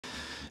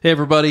Hey,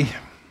 everybody.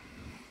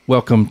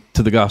 Welcome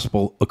to the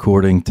Gospel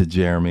According to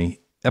Jeremy,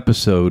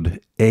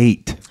 episode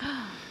 8.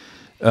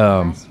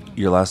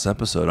 Your last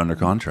episode under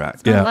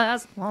contract. Yeah.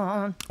 Last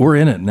one. We're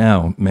in it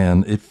now,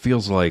 man. It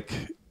feels like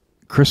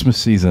Christmas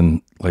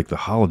season, like the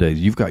holidays.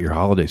 You've got your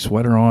holiday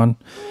sweater on.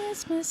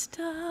 Christmas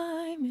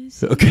time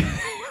is Okay.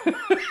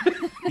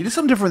 You did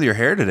something different with your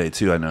hair today,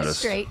 too, I noticed.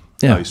 straight.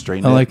 Yeah, Oh, you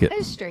straightened I it? like it. I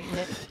just straightened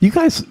it. You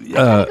guys, I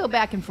kind of go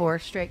back and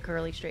forth, straight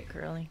curly, straight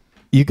curly.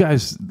 you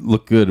guys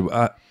look good.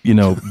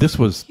 This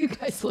was You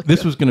guys look this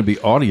good. was going to be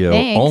audio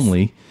Thanks.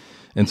 only,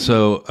 and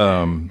so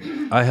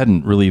I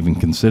hadn't really even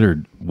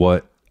considered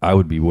what I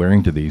would be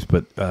wearing to these,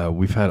 but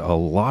we've had a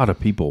lot of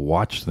people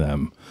watch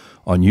them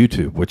on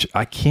YouTube, which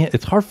I can't.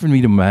 It's hard for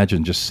me to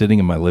imagine just sitting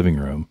in my living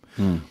room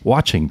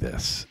watching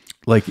this.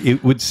 Like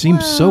it would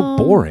seem so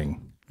boring.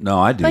 No,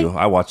 I do.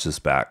 I watch this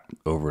back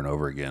over and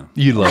over again.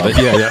 You love it,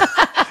 yeah.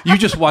 You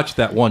just watched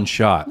that one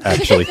shot,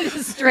 actually.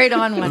 Straight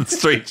on one.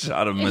 Straight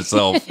shot of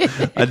myself.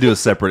 I do a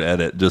separate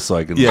edit just so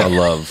I can. I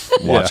love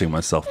watching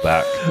myself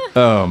back.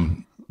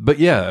 But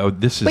yeah,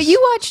 this is. But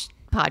you watch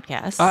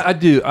podcasts. I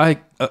do.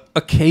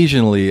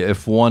 Occasionally,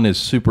 if one is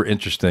super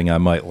interesting, I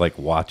might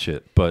watch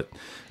it. But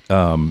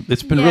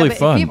it's been really but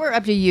fun. If it were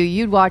up to you,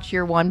 you'd watch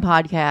your one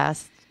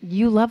podcast.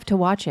 You love to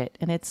watch it,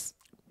 and it's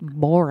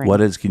boring.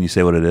 Can you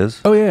say what it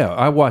is? Oh yeah,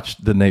 I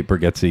watched the Nate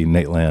Bargatze,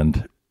 Nate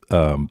Land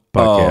podcast.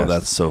 Oh,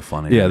 that's so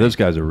funny. Yeah, those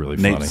guys are really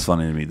funny. Nate's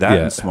funny to me. That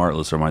and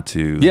Smartless are my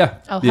two. Yeah.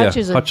 Oh, Hutch yeah.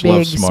 is a Hutch big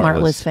loves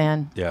Smartless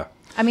fan. Yeah.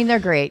 I mean, they're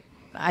great.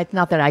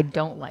 Not that I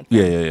don't like them.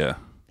 Yeah.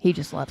 He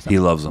just loves them. He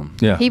loves them.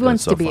 Yeah. He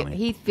wants so to be. funny.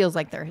 He feels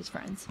like they're his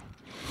friends.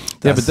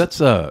 Yeah, but that's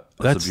the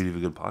beauty of a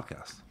good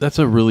podcast. That's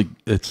a really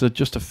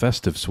just a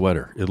festive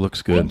sweater. It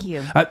looks good. Thank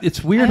you.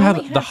 It's weird I how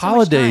only have the so much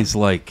holidays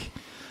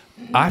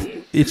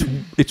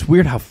it's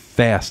weird how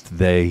fast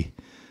they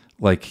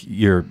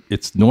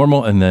it's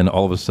normal and then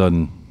all of a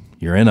sudden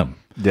you're in them.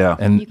 Yeah.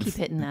 And You keep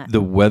hitting that.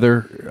 the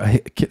weather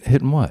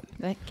hitting what?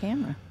 That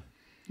camera.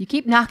 You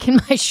keep knocking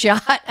my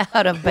shot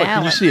out of What,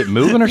 balance. can you see it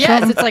moving or Yes,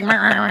 something? it's like. All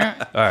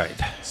right.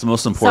 It's the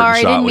most important Sorry,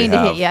 I shot didn't we mean to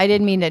have. hit you. I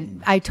didn't mean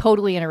to. I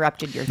totally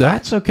interrupted your thought.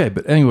 That's okay.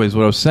 But anyways,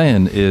 what I was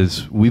saying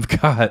is we've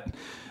got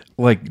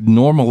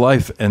normal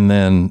life, and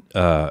then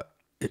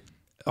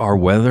our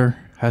weather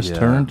has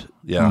turned.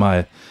 Yeah.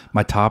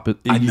 My top.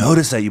 I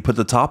noticed that you put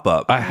the top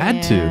up. I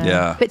had to.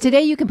 Yeah. But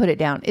today you can put it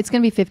down. It's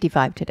going to be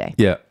 55 today.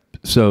 Yeah.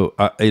 So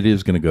it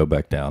is going to go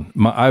back down.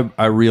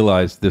 I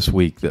realized this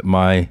week that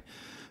my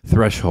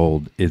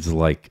threshold is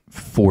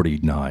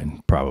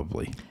 49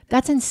 probably.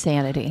 That's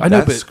insanity. I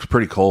know, That's but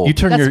pretty cold. you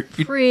turn That's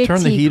you turn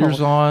the pretty heaters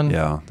cold. on.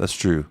 Yeah, that's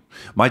true.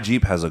 My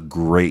Jeep has a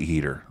great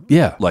heater.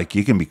 Yeah.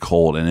 You can be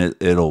cold and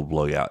it'll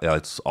blow you out. Yeah,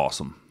 it's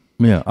awesome.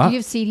 Yeah. Do you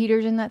have seat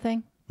heaters in that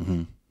thing?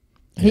 Mm-hmm.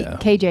 Yeah.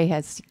 KJ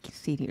has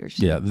seat heaters.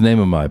 Yeah. The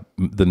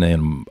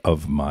name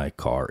of my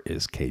car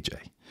is KJ.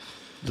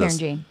 Karen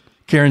Jean.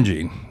 Karen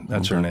Jean,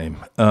 that's her name.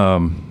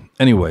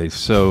 Anyway,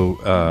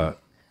 so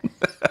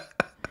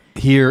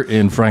here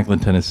in Franklin,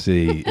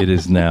 Tennessee, it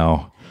is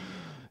now.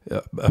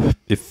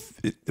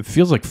 It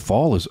feels like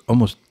fall is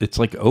almost. It's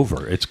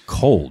over. It's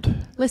cold.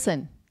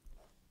 Listen,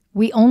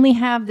 we only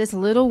have this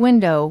little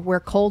window where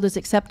cold is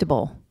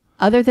acceptable.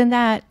 Other than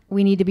that,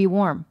 we need to be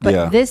warm.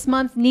 But this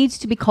month needs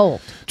to be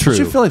cold. True.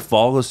 Don't you feel like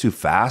fall goes too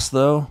fast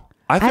though?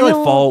 I feel don't-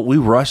 like fall. We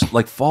rush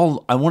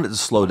fall. I want it to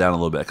slow down a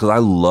little bit because I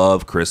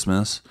love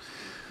Christmas.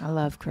 I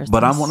love Christmas.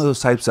 But I'm one of those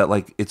types that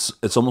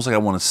it's almost like I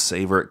want to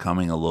savor it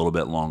coming a little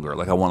bit longer.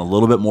 I want a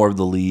little bit more of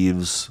the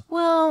leaves.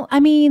 Well, I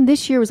mean,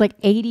 this year was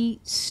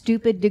 80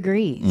 stupid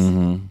degrees.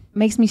 Mm-hmm.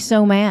 Makes me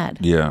so mad.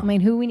 Yeah. I mean,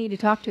 who we need to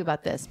talk to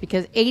about this?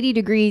 Because 80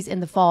 degrees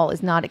in the fall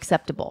is not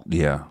acceptable.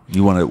 Yeah,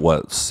 you want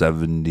it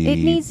 70? It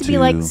needs to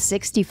be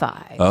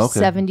 65, Oh, okay.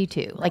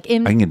 72. I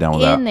can get down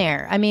with that.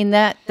 there. I mean,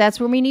 that's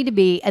where we need to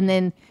be. And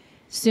then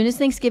as soon as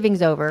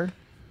Thanksgiving's over,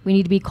 we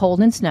need to be cold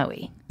and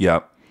snowy.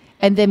 Yep.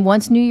 And then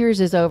once New Year's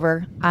is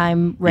over,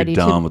 I'm ready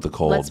You're to done with the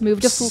cold. Let's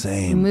move to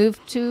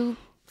Same.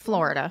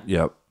 Florida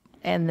Yep.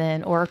 and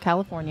then or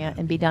California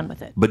and be done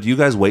with it. But do you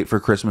guys wait for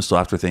Christmas till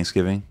after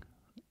Thanksgiving?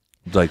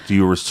 Do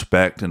you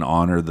respect and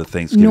honor the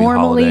Thanksgiving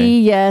Normally, holiday?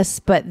 yes,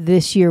 but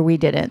this year we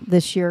didn't.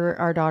 This year,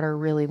 our daughter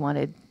really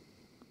wanted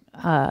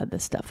the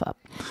stuff up.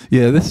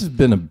 Yeah, this has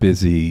been a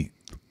busy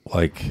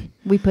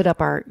We put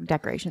up our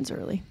decorations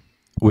early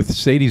with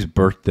Sadie's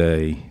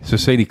birthday. So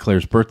Sadie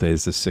Claire's birthday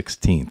is the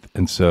 16th,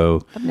 and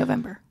so of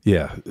November.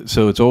 yeah,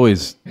 so it's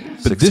always.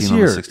 But 16 this on the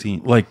year,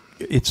 16th.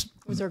 it's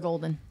Was our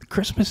golden?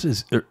 Christmas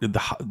is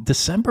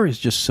December is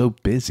just so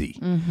busy.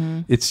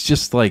 Mm-hmm. It's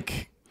just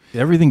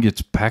everything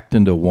gets packed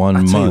into one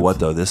month. I'll tell you what,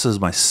 though, this is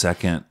my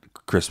second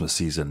Christmas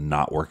season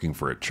not working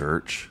for a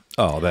church.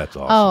 Oh, that's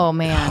awesome. Oh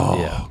man,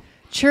 Yeah.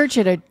 church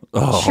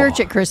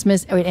at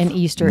Christmas and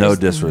Easter. No is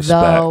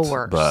disrespect, the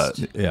worst. but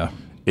Yeah,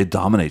 it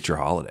dominates your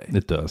holiday.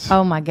 it does.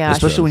 Oh my gosh,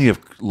 Especially when you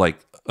have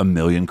a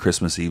million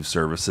Christmas Eve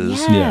services.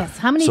 yes. Yeah.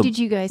 How many So- did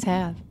you guys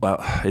have?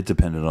 Well, it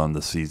depended on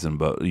the season,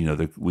 but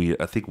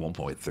I think 1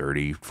 point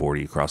 30,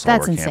 40 across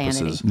That's all of our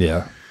insanity. campuses.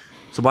 Yeah.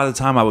 So by the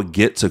time I would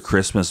get to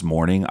Christmas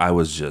morning, I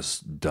was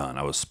just done.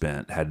 I was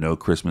spent. Had no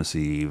Christmas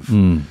Eve,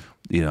 you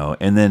know,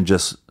 and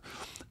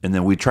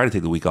then we try to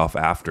take the week off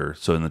after.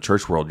 So in the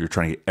church world, you're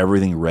trying to get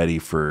everything ready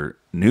for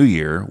New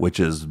Year, which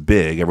is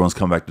big. Everyone's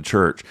coming back to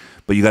church,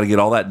 but you got to get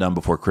all that done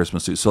before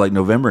Christmas too. So like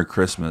November and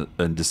Christmas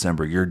and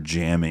December, you're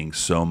jamming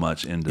so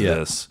much into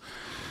this.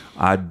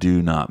 I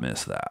do not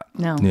miss that.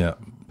 No. Yeah.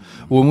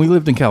 When we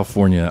lived in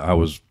California,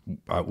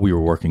 we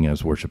were working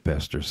as worship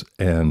pastors,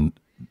 and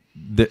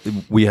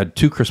we had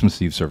 2 Christmas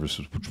Eve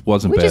services, which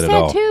wasn't bad at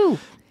all. We just had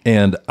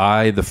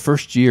 2. And the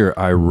first year,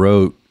 I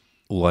wrote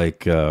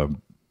like a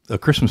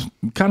Christmas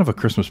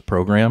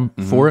program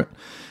for it.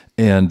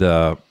 And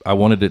I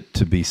wanted it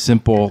to be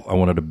simple. I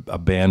wanted a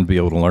band to be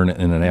able to learn it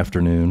in an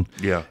afternoon.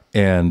 Yeah.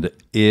 And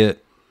it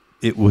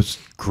was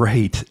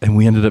great. And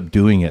we ended up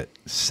doing it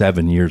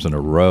 7 years in a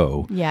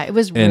row. Yeah, it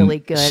was really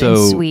good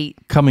and sweet.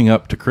 Coming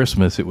up to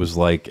Christmas, it was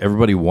like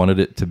everybody wanted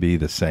it to be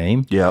the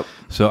same. Yep.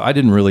 So I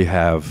didn't really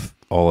have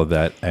all of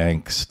that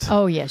angst.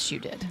 Oh, yes, you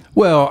did.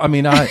 Well, I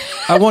mean, I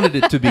wanted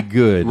it to be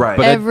good. Right.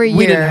 But Every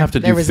we didn't year have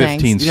to there do was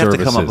 15 angst. You have services.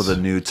 to come up with a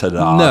new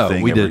ta-da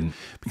thing. We didn't.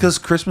 Because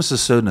Christmas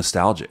is so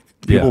nostalgic.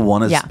 People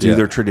want to do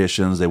their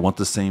traditions. They want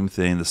the same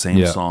thing, the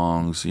same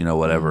songs, you know,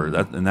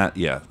 whatever.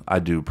 I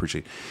do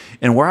appreciate.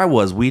 And where I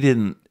was,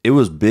 it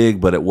was big,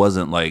 but it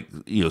wasn't like,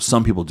 you know,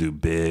 some people do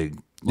big.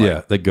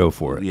 Like, they go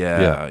for it.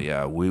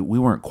 Yeah. We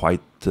weren't quite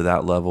to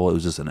that level. It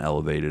was just an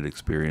elevated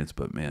experience,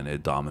 but man,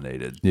 it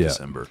dominated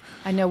December.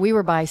 I know we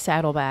were by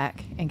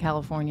Saddleback in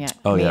California.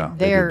 Oh, I mean, yeah.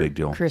 They did a their big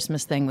deal.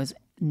 Christmas thing was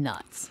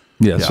nuts.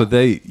 Yeah, so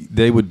they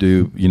would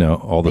do, you know,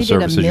 all the They did a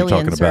services you're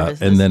talking million about,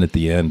 services. and then at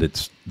the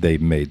end, they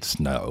made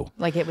snow.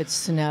 Like it would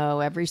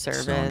snow every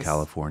service. Snow in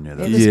California. It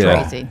was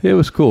crazy. It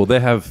was cool. They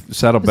have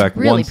Saddleback.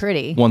 really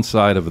pretty. One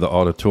side of the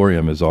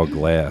auditorium is all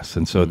glass,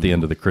 and so at the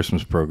end of the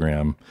Christmas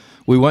program,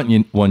 we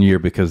went one year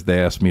because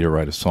they asked me to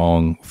write a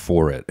song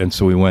for it, and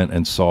so we went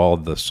and saw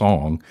the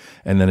song,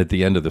 and then at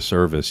the end of the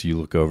service, you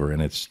look over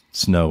and it's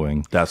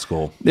snowing. That's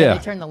cool. Yeah,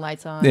 they turned the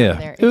lights on. Yeah,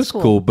 There. it was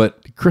cool.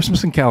 But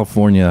Christmas in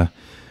California,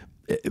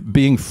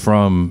 being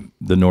from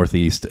the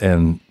Northeast,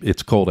 and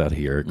it's cold out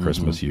here at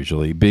Christmas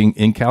usually. Being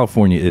in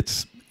California,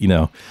 it's, you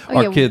know,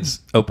 our kids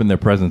open their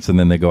presents and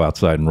then they go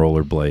outside and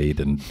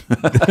rollerblade. And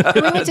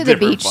We went to the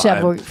beach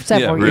several years.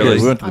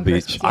 We went to the on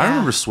beach. Christmas. I Yeah.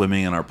 remember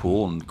swimming in our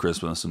pool on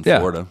Christmas in Yeah.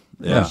 Florida.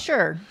 Yeah.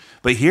 Sure.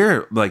 But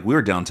here, like we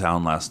were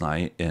downtown last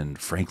night, and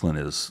Franklin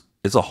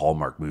it's a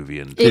Hallmark movie,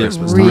 and It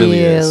Christmas really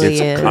time. is.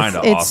 It's kind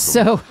of It's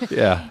awesome. so.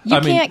 Yeah. You I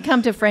mean, can't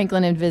come to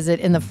Franklin and visit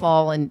in the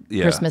fall and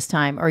Christmas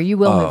time, or you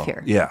will move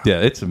here. Yeah. Yeah,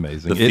 it's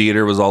amazing. The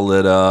theater was all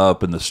lit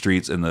up, and the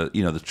streets, and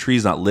the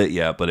tree's not lit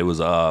yet, but it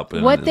was up.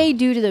 And What they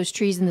do to those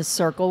trees in the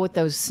circle with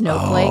those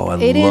snowflakes, I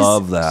it is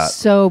love that.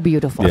 so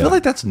beautiful. I feel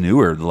like that's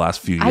newer the last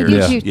few years. I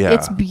do too. Yeah.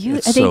 It's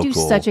beautiful. They so do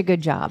cool. such a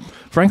good job.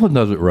 Franklin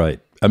does it right.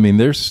 I mean,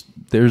 there's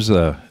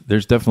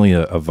definitely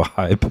a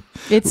vibe.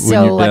 It's when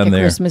so you're like down a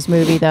there. Christmas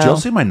movie, though. Did y'all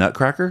see my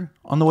Nutcracker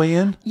on the way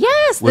in?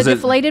 Yes, the Was it-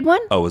 deflated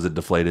one. Oh, was it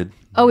deflated?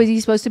 Oh, is he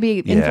supposed to be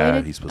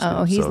inflated? he's supposed to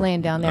Oh, be, he's so-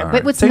 laying down there. all But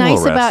right. what's Take a little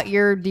nice rest. about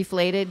your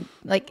deflated,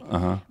 like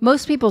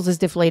most people's is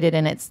deflated,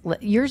 and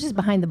yours is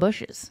behind the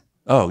bushes,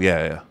 Oh,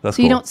 yeah. That's so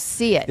cool. you don't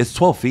see it. It's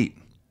 12 feet.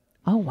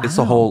 Oh wow, It's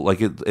the whole, like,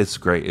 it's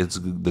great. It's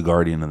the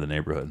guardian of the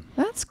neighborhood.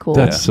 That's cool.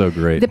 That's so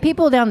great. The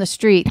people down the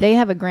street, they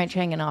have a Grinch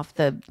hanging off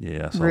the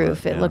Yeah, I saw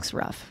roof. that, It yeah. looks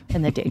rough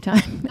in the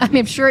daytime. I mean,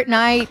 I'm sure at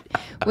night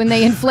when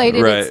they inflate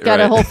it, Right, it's got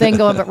a right. whole thing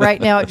going. But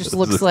right now, it just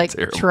looks looks like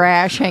terrible.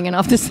 trash hanging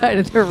off the side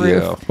of the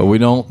roof. Yeah.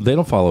 But they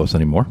don't follow us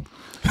anymore.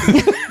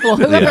 Well,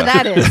 whoever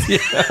that is,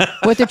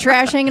 with the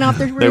trash hanging off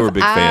the roof, were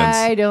big fans.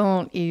 I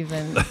don't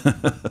even.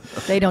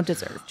 They don't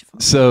deserve to.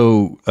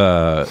 So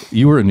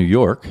you were in New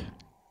York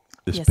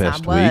this Yes,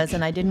 past I was, week.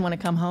 and I didn't want to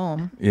come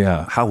home.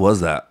 Yeah. How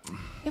was that?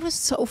 It was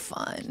so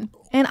fun.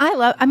 And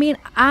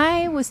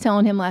I was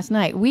telling him last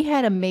night, we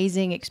had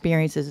amazing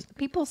experiences.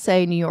 People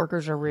say New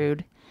Yorkers are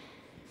rude.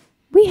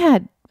 We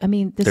had, the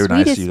They were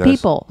nice to sweetest you guys?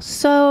 people.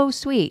 So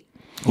sweet.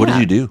 What Yeah.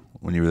 did you do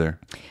when you were there?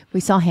 We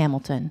saw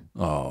Hamilton.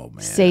 Oh,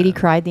 man. Sadie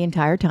cried the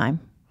entire time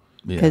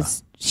Yeah.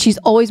 because she's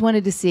always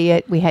wanted to see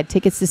it. We had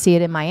tickets to see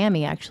it in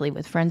Miami, actually,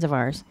 with friends of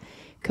ours.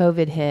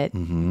 COVID hit,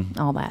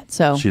 all that.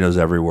 So She knows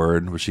every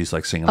word. Was she's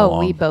like singing Oh,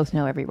 along? we both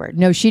know every word.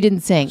 No, she didn't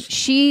sing.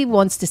 She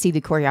wants to see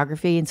the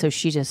choreography, and so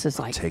she just is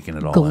like Taking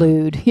it all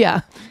glued.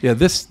 Yeah. Yeah,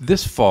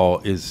 this fall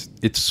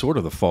it's sort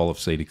of the fall of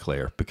Sadie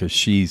Claire because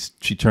she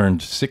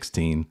turned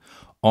 16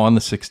 on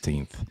the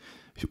 16th.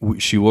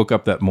 She woke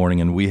up that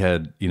morning and we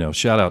had,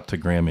 shout out to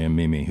Grammy and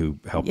Mimi who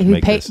helped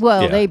make paid, this.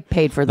 well, yeah. they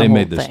paid for the They whole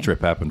made this thing.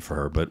 trip happen for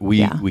her, but we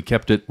Yeah.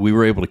 kept it. We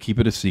were able to keep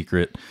it a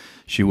secret.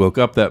 She woke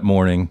up that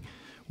morning.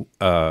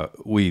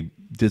 We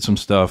did some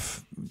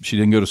stuff. She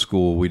didn't go to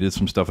school. We did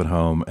some stuff at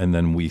home, and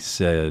then we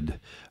said,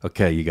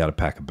 "Okay, you got to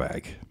pack a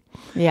bag."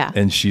 Yeah.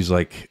 And she's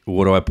like,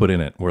 "What do I put in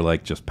it?" We're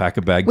like, "Just pack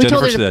a bag." We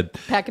Jennifer told her said, to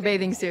pack a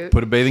bathing suit.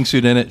 "Put a bathing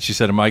suit in it." She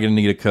said, "Am I going to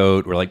need a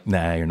coat?" We're like,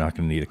 "Nah, you're not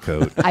going to need a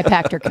coat." I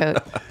packed her coat.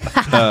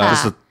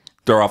 Just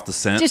Throw off the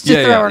scent. Just to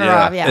throw her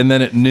off. Yeah. And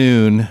then at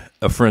noon,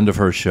 a friend of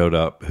hers showed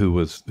up who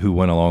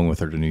went along with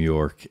her to New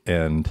York,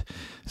 and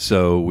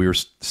so we were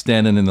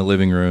standing in the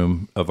living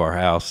room of our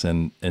house,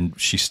 and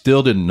she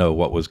still didn't know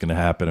what was going to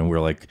happen, and we were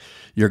like,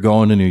 "You're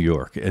going to New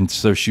York," and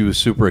so she was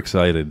super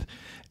excited.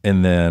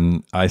 And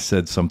then I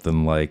said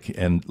something like,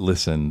 "And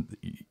listen,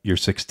 you're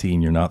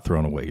 16. You're not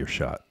throwing away your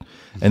shot."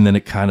 And then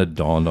it kind of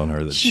dawned on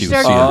her that she was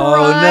started seeing.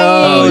 crying.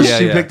 Oh,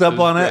 she picked up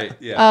on it.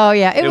 Yeah. Oh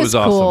yeah, it was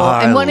awesome. cool.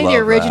 I And one of the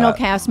love original that.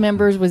 cast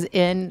members was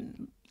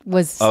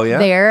Oh, yeah?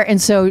 there,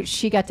 and so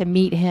she got to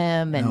meet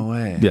him, and No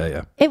way.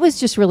 Yeah. it was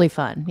just really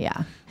fun.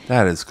 Yeah,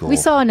 That is cool. we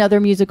saw another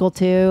musical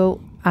too,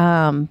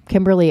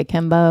 Kimberly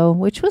Akimbo,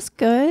 which was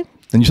good,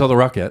 And you saw the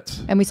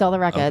Rockettes. and we saw the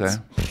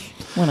Rockettes.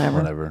 Whatever.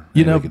 Whatever.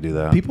 You Maybe know, we could do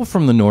that. people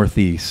from the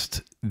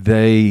Northeast,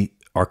 they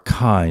are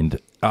kind.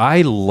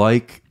 I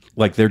like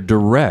they're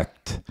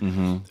direct,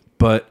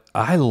 but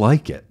I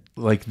like it.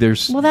 Like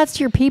Well, that's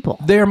your people.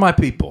 they're my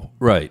people,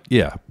 right?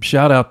 Yeah.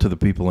 Shout out to the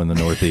people in the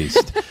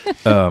Northeast.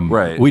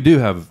 Right. We do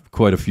have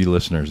quite a few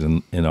listeners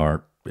in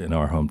our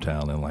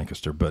hometown in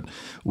Lancaster, but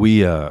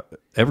we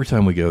every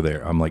time we go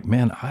there, I'm like,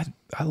 man,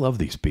 I love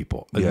these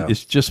people. Yeah.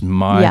 It's just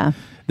my. Yeah.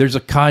 There's a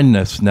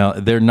kindness now.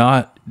 They're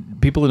not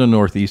people in the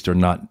Northeast are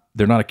not.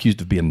 They're not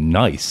accused of being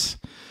nice,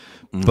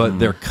 but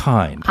they're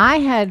kind. I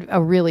had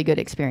a really good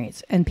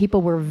experience, and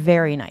people were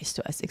very nice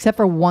to us, except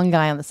for one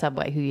guy on the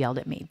subway who yelled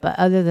at me. But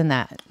other than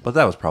that, But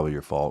that was probably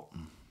your fault.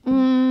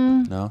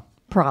 No?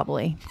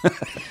 probably.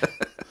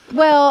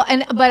 Well,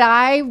 but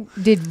I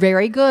did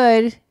very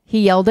good.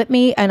 He yelled at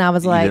me, and I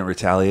was You like, didn't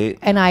retaliate?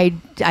 and I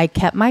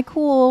kept my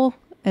cool,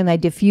 and I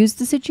diffused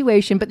the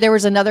situation. But there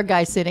was another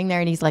guy sitting there,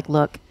 and he's like,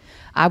 "Look,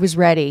 I was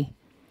ready."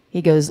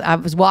 He goes, "I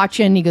was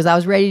watching." He goes, "I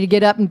was ready to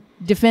get up and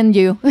defend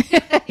you."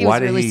 He Why was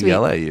did really he sweet.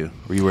 yell at you?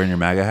 Were you wearing your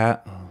MAGA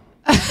hat?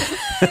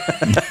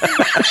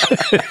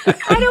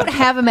 I don't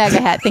have a MAGA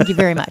hat. Thank you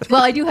very much.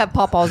 Well, I do have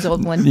Pawpaw's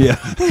old one. Yeah.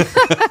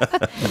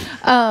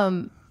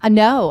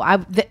 No,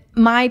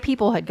 my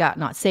people had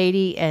gotten on.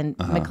 Sadie and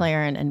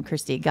McLaren and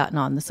Christy had gotten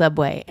on the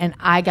subway, and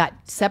I got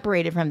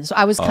separated from this. So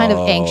I was kind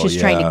of anxious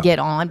trying to yeah. get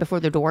on before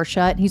the door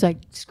shut. He's like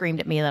screamed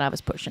at me that I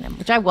was pushing him,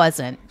 which I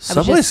wasn't. I was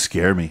Subways just,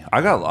 scare me.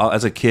 I got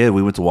as a kid.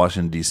 We went to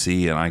Washington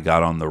D.C. and I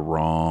got on the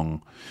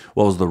wrong.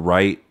 Well, it was the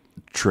right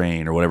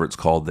train or whatever it's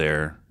called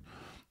there,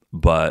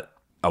 but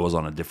I was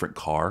on a different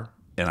car.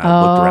 And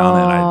I looked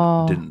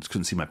around and I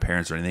couldn't see my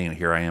parents or anything. And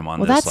here I am on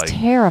Well, this. that's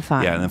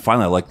terrifying. Yeah, and then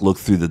finally I looked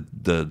through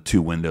the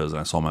two windows and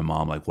I saw my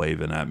mom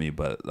waving at me.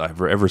 But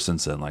ever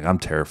since then, I'm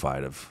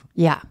terrified of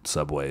yeah.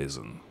 subways,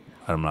 and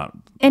I'm not.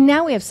 And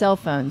now we have cell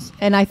phones,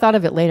 and I thought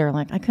of it later.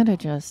 Like I could have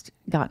just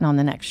gotten on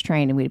the next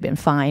train and we'd have been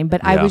fine.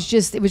 But Yeah. it was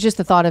just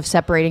the thought of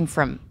separating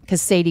from,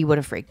 because Sadie would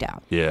have freaked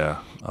out. Yeah,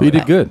 But you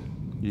did good.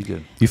 You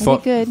good? You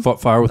fought good.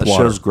 fire with That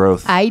water. shows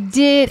growth. I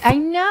did. I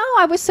know.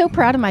 I was so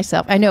proud of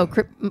myself. I know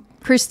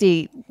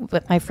Christy,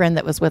 my friend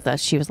that was with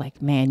us, she was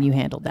like, "Man, you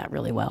handled that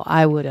really well."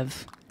 I would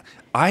have.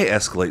 I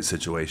escalate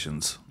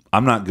situations.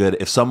 I'm not good.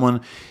 If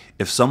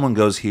someone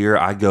goes here,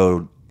 I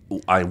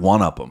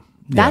one up them.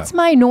 That's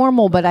my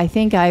normal, but I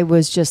think I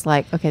was just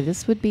like, okay,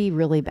 this would be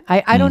really bad.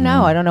 I don't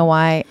know. I don't know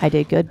why I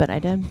did good, but I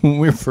did. When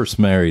we were first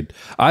married,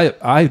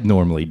 I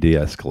normally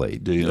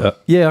de-escalate. Do you?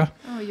 Yeah.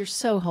 Oh, you're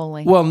so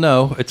holy. Well,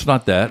 no, it's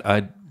not that.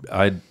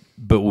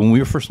 But when we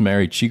were first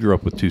married, she grew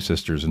up with two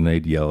sisters, and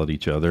they'd yell at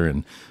each other,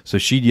 and so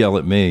she'd yell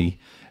at me,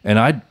 and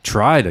I'd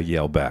try to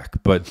yell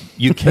back, but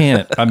you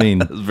can't. I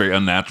mean, It's very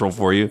unnatural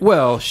for you.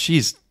 well,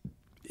 she's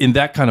in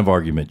that kind of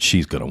argument,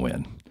 she's going to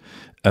win.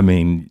 I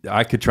mean,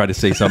 I could try to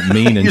say something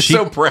mean, and You're she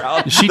so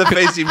proud. The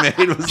face you made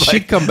was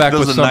she'd come back that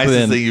was with the nicest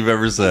something- thing you've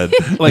ever said.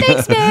 like,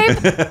 Thanks,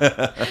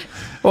 babe.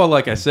 well,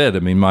 like I said, I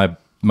mean,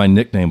 my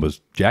nickname was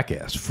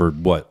Jackass for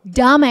what?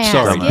 Dumbass.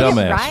 Sorry, Get it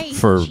dumbass right.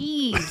 for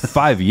Jeez.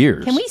 5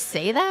 years. Can we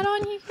say that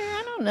on here?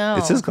 I don't know.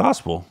 It's his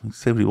gospel. He can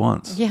say what he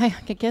wants. Yeah,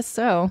 I guess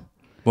so.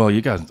 Well,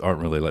 you guys aren't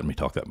really letting me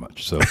talk that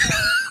much, so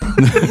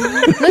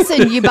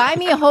Listen, you buy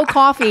me a whole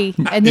coffee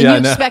and then Yeah, I you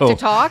expect know. to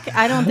talk?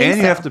 I don't think And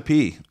so. you have to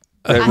pee.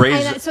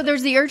 So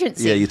there's the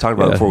urgency. Yeah, you talked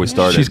about it before we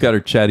started. she's got her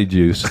chatty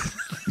juice.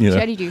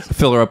 Chatty juice.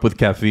 Fill her up with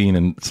caffeine,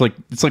 and it's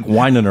like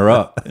winding her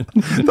up.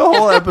 The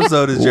whole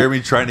episode is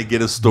Jeremy trying to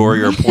get a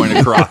story or a point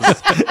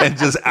across, and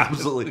just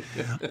absolutely.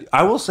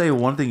 I will say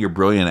one thing you're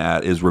brilliant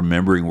at is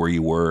remembering where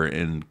you were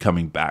and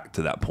coming back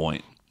to that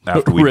point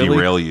after we Really?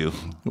 derail you.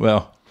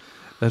 Well,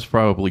 that's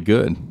probably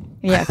good.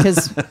 Yeah,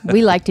 because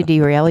we like to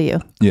derail you.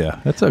 Yeah,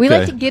 that's okay. We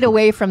like to get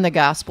away from the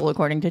gospel,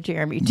 according to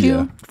Jeremy, too.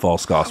 Yeah.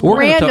 False gospel.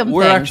 Random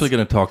We're things. actually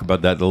going to talk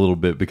about that in a little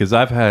bit, because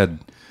I've had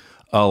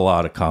a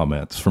lot of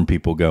comments from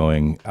people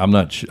going, I'm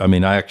not I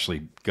mean, I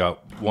actually got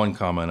one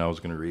comment I was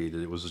going to read.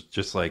 It was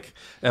just like,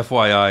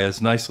 FYI,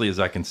 as nicely as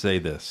I can say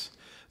this,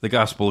 the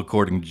gospel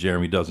according to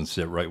Jeremy doesn't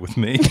sit right with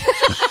me.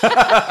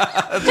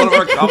 That's one of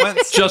our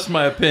comments. Just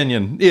my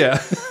opinion. Yeah.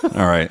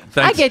 All right. I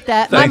Thanks. get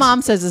that. Thanks. My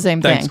mom says the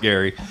same Thanks, thing.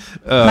 Gary.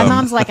 My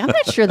mom's like, I'm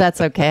not sure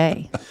that's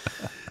okay.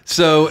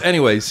 So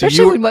anyway, so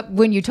Especially you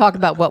when you talk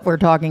about what we're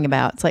talking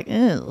about. It's like,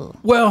 ew.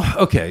 well,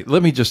 okay.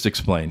 Let me just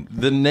explain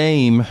the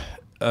name.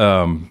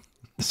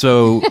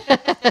 So,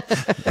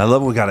 I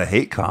love we got a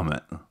hate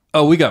comment.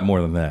 oh, we got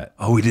more than that.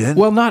 Oh, we did?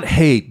 Well, not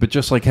hate, but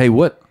just like, hey,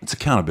 what? It's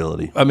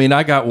accountability. I mean,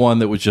 I got one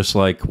that was just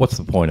like, what's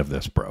the point of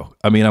this, bro?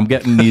 I mean, I'm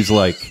getting these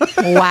like,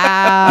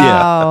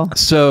 Wow. yeah.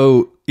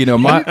 So, you know,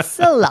 It's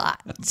a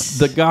lot.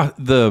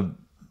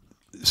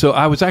 So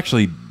I was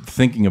actually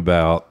thinking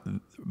about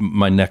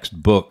my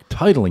next book,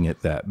 titling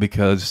it that,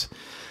 because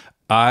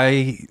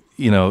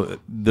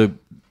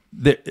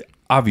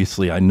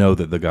obviously I know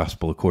that the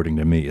gospel according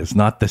to me is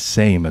not the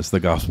same as the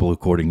gospel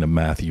according to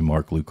Matthew,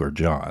 Mark, Luke, or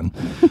John.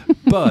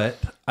 But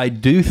I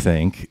do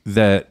think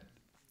that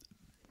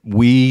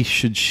we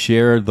should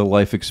share the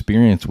life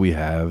experience we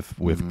have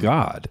with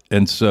God.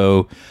 And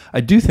so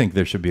I do think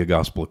there should be a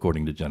gospel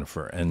according to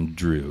Jennifer and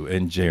Drew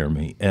and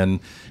Jeremy. And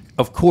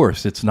of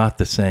course, it's not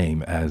the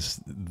same as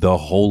the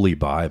Holy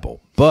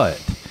Bible,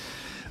 but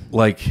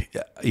like,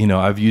 you know,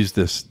 I've used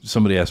this,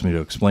 somebody asked me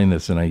to explain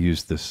this, and I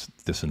used this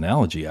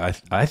analogy. I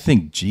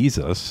think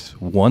Jesus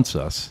wants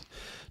us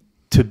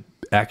to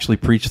actually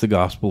preach the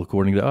gospel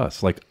according to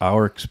us, like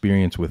our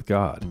experience with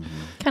God.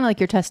 Kind of like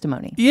your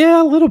testimony.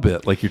 Yeah, a little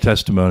bit like your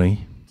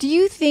testimony. Do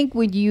you think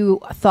when you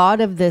thought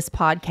of this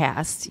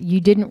podcast,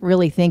 you didn't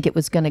really think it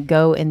was going to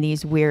go in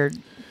these weird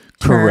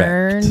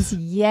turns?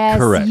 Yes.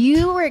 Correct.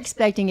 You were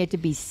expecting it to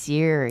be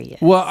serious.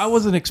 Well, I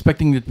wasn't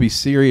expecting it to be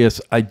serious.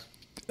 I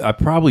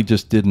probably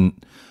just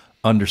didn't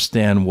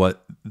understand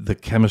what the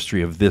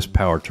chemistry of this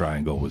power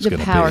triangle was going to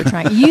be. The power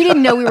triangle. You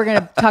didn't know we were going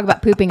to talk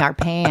about pooping our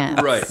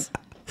pants. Right.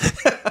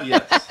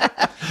 Yes.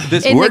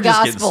 We're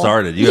just getting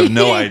started. You have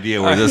no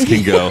idea where this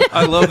can go.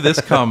 I love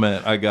this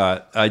comment I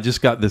got. I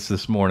just got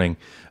this morning.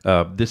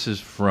 This is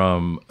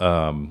from,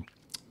 I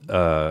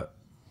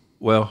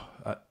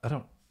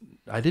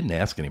didn't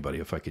ask anybody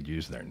if I could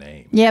use their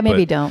name. Yeah,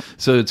 maybe But- don't.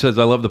 So it says,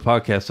 I love the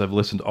podcast. I've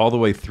listened all the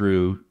way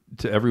through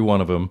to every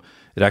one of them.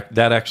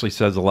 That actually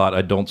says a lot.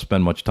 I don't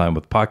spend much time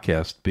with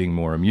podcasts, being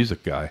more a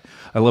music guy.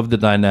 I love the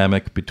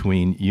dynamic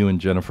between you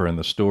and Jennifer and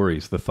the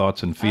stories, the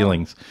thoughts and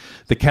feelings,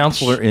 the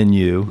counselor in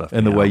you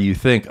and the way you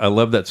think. I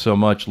love that so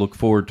much. Look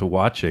forward to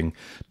watching.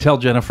 Tell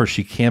Jennifer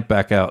she can't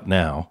back out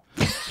now.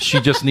 She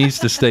just needs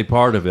to stay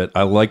part of it.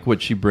 I like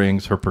what she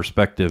brings, her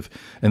perspective,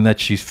 and that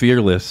she's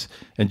fearless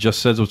and just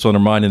says what's on her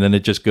mind, and then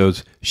it just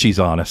goes, she's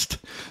honest.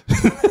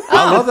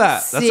 I love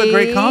that. That's a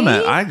great see?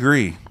 comment. I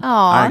agree.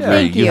 Aw, I agree.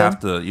 thank you.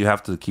 You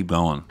have to keep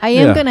going. I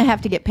am Yeah. going to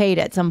have to get paid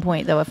at some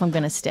point, though, if I'm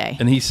going to stay.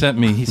 And he sent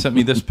me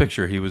this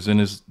picture. He was in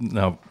his,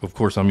 now, of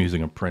course, I'm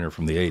using a printer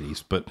from the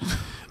 80s, but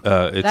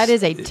That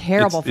is a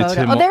terrible it's photo.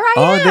 him- Oh, there I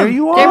am. Oh, there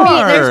you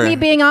There's are. me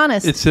being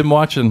honest. It's him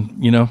watching,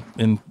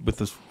 with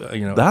this,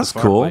 at That's the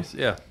cool. fireplace.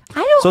 Yeah. I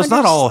don't So it's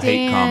not all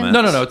hate understand.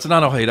 comments. No, it's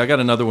not all hate. I got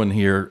another one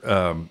here.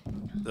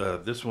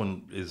 This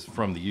one is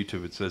from the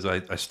YouTube. It says,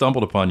 I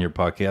stumbled upon your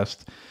podcast,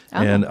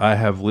 and I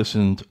have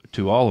listened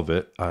to all of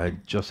it. I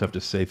just have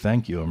to say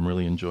thank you. I'm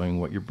really enjoying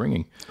what you're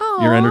bringing.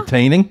 You're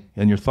entertaining,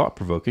 and you're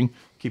thought-provoking.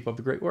 Keep up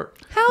the great work.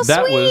 How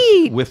that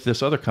sweet. was with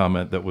this other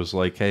comment that was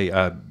like, hey,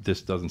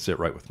 this doesn't sit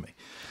right with me.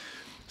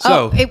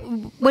 So,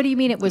 What do you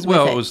mean it was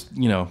well, with it was,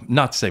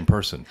 not the same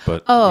person,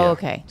 but Oh, yeah,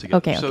 okay. together.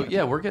 Okay, So okay.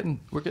 yeah, we're getting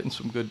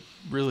some good,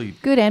 really,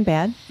 good and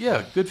bad?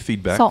 good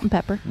feedback. Salt and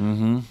pepper.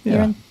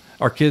 Yeah.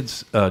 Our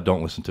kids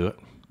don't listen to it.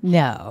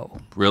 No.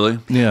 Really?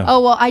 Yeah.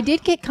 Oh, well, I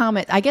did get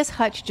comment. I guess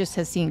Hutch just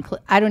has seen,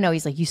 I don't know.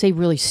 He's like, you say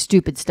really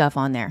stupid stuff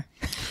on there.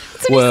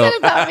 That's what Well, he said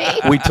about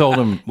me.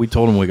 we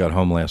told him we got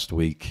home last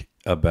week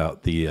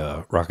about the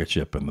rocket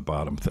ship and the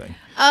bottom thing.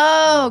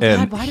 Oh, God.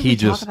 And Why did he we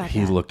just talk about he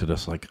that? looked at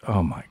us like,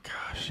 "Oh my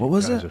gosh. What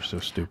was guys it? are so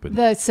stupid."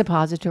 The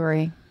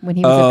suppository when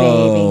he was a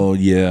baby. Oh,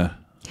 yeah.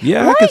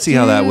 Yeah, I could see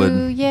how that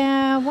would.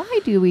 Yeah, why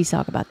do we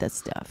talk about that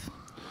stuff?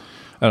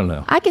 I don't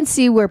know. I can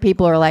see where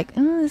people are like,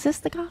 is this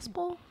the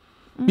gospel?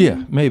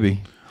 Yeah,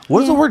 maybe. What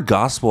does the word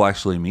gospel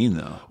actually mean,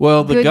 though?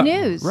 Well, the Good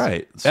news.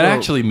 Right. It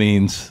actually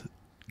means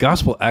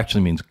gospel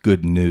actually means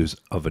good news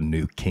of a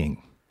new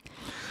king.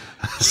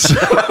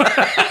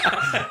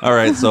 All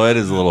right, so it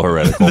is a little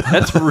heretical.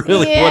 That's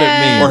really Yeah, what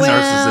it means. Or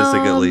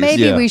narcissistic, at least.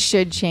 Maybe Yeah. we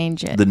should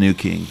change it. The new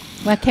king.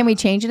 Well, can we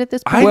change it at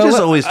this point? I just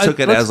let- always I- took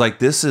it let's- as like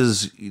this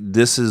is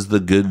the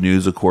good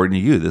news according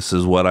to you. This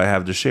is what I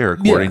have to share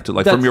according Yeah, to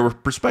like that's- from your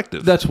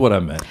perspective. That's what I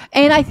meant.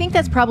 And I think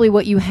that's probably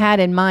what you had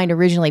in mind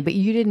originally, but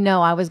you didn't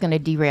know I was going to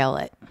derail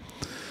it.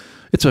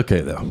 It's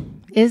okay though.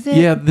 Is it?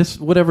 Yeah,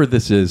 whatever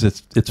this is,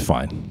 it's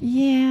fine.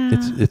 Yeah.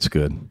 It's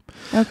good.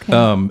 Okay.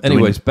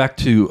 Anyways, back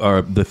to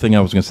the thing I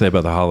was going to say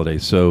about the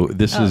holidays. So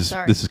this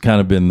sorry. has kind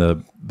of been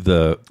the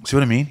See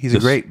what I mean? He's a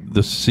great.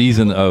 the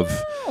season of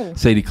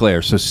Sadie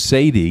Claire. So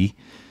Sadie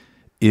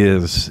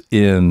is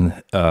in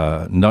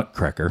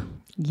Nutcracker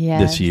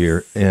Yes. this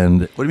year,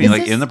 and What do you mean, Is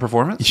like this- in the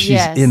performance? she's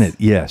Yes. in it.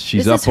 Yes,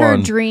 she's this up is her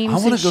on. dream I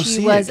wanna since go she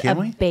see it, was can a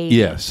we? baby.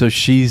 Yeah, so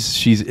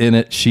she's in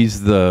it.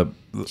 She's the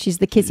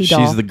kissy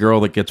doll. She's the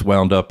girl that gets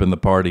wound up in the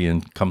party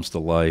and comes to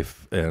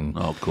life. And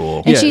Oh,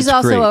 cool. and Yeah, she's it's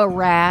also great. a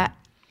rat.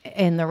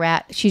 And the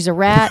rat, she's a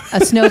rat,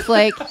 a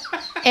snowflake,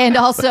 and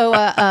also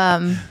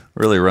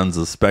Really runs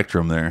the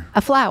spectrum there.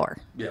 a flower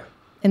yeah.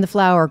 in the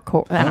flower.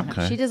 I don't know.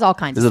 Okay. She does all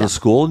kinds Is of it a stuff.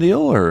 school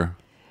deal or?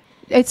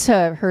 It's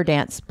her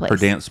dance place. Her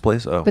dance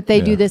place? Oh. But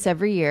they do this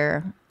every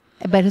year.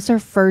 But it's her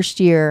first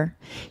year.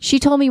 She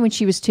told me when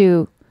she was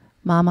 2,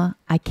 Mama,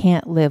 I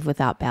can't live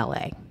without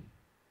ballet.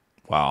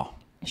 Wow.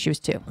 She was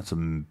 2. That's a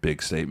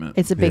big statement.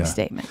 It's a big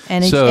statement.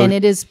 And, So-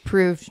 it is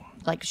proved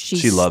like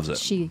She loves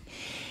it.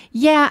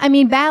 Yeah, I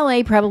mean,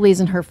 ballet probably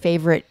isn't her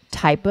favorite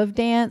type of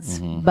dance,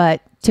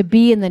 but to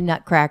be in the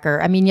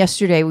Nutcracker, I mean,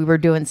 yesterday we were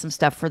doing some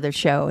stuff for the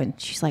show, and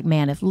she's like,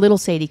 man, if little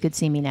Sadie could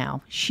see me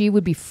now, she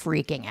would be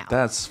freaking out.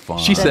 That's fun.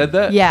 She said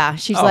that? Yeah,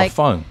 she's like,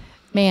 fun.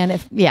 man,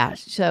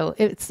 so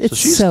it's So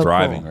she's so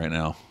thriving cool. right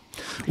now.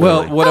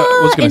 Well, Really. what I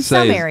was going in to say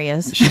some is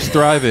areas. she's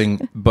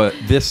thriving, but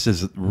this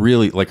is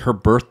really like her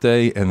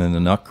birthday and then the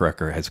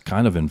Nutcracker has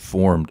kind of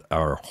informed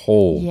our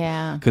whole.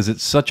 Yeah. Because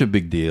it's such a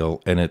big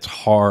deal and it's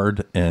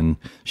hard and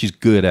she's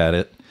good at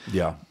it.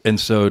 Yeah. And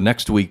so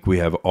next week we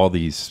have all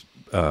these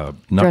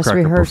Nutcracker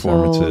rehearsals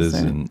performances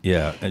and-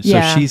 and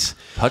Yeah. so she's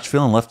Hutch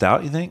feeling left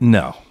out, you think?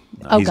 no.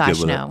 Oh He's good gosh,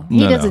 with it. no, he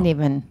No, doesn't no.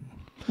 even.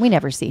 We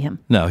never see him.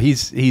 No,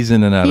 he's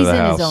in and out He's of in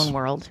the house. his own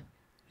world,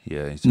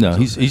 Yeah. No,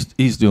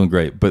 he's doing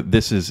great, but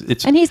this is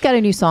it's and he's got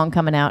a new song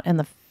coming out on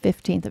the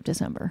 15th of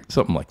December.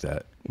 something like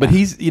that. But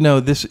he's,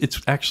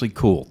 it's actually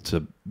cool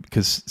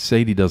because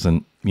Sadie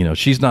doesn't,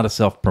 she's not a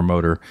self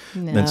promoter.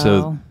 And so,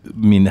 No. I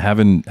mean,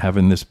 having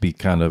this be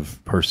kind of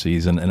her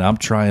season and I'm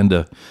trying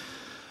to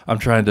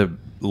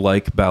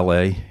like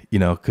ballet,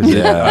 cause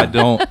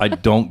I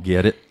don't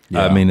get it.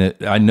 Yeah. I mean,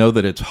 I know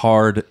that it's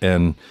hard.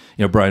 And,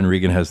 Brian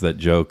Regan has that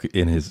joke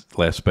in his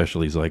last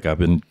special. He's like, I've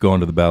been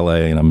going to the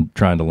ballet and I'm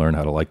trying to learn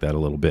how to like that a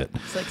little bit.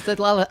 It's like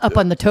a lot of up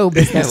on the toe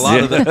business. A lot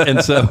of that.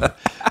 And so,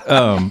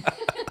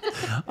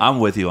 I'm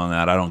with you on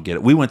that. I don't get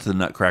it. We went to the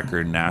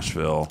Nutcracker in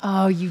Nashville.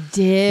 Oh, you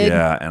did?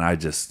 Yeah,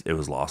 and it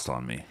was lost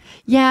on me.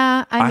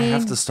 Yeah, I mean,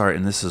 have to start,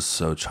 and this is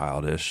so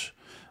childish.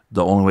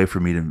 The only way for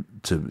me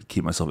to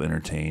keep myself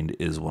entertained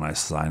is when I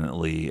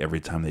silently, every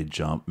time they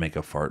jump, make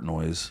a fart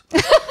noise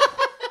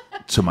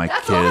to my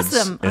kids,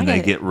 awesome. and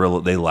they get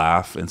they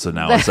laugh, and so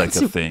now it's like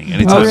a thing. Oh,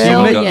 Anytime really?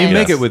 someone Yeah. you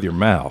make Yes. it with your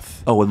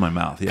mouth. Oh, with my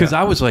mouth, yeah. Because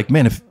I was like,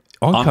 man, if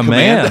on On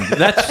command, command.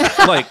 that's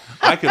like,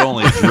 I could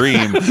only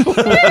dream.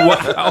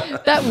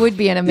 that would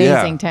be an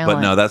amazing talent.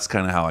 But no, that's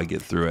kind of how I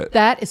get through it.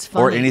 That is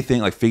funny. Or anything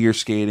like figure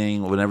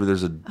skating, whenever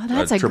there's a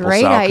that's a triple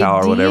great sow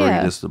cow or whatever, idea.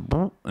 you just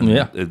and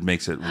Yeah. it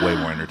makes it way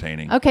more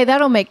entertaining. Okay,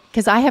 that'll make,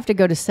 because I have to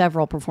go to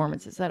several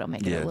performances. That'll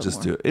make it a Yeah, little just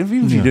more. do it.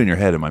 Even if you do it in your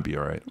head, it might be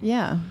all right.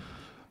 Yeah.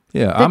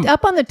 yeah, The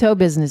up on the toe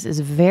business is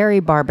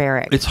very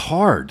barbaric. it's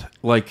hard.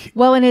 Like,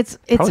 Well, and it's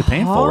Probably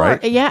painful, hard.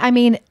 right? Yeah, I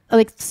mean,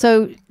 like,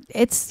 so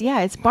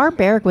it's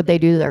barbaric what they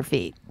do to their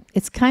feet.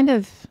 It's kind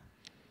of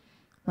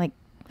like,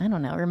 I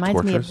don't know, it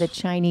reminds me of Torturous? the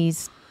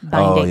Chinese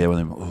binding. Oh yeah, when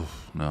they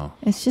no,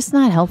 It's just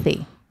not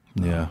healthy.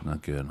 yeah.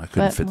 not good. I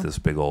couldn't But- fit this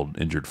big old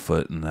injured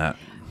foot in that.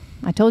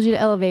 I told you to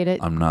elevate it.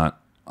 I'm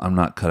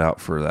not cut out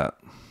for that.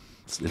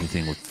 It's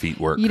anything with feet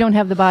work. You don't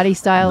have the body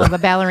style of a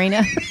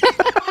ballerina.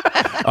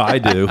 I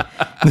do.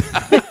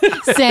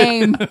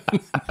 Same.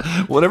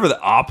 Whatever the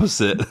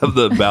opposite of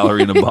the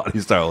ballerina body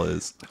style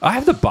is. I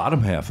have the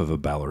bottom half of a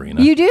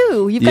ballerina. You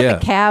do. You've got Yeah.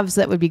 the calves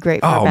that would be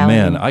great for a Oh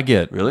ballerina. man, I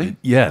get Really?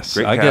 Yes,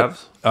 Great I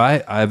calves?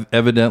 get. I've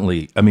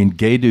evidently. I mean,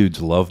 gay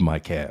dudes love my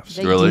calves.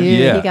 They Really? do.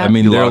 Yeah, You got- I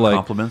mean, You get a they're lot of like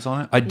compliments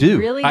on it. I do.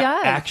 really I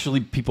does. actually,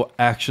 people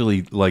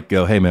actually like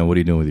go, "Hey man, what are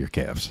you doing with your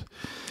calves?"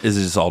 Is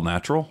it just all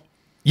natural?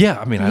 Yeah,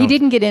 I mean, I He don't-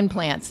 didn't get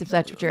implants, if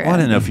that's what you're Well, I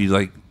asking. didn't know if you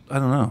like. I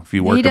don't know if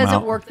you work He them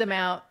doesn't out. work them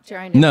out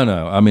trying to.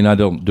 No. I mean, I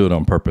don't do it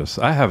on purpose.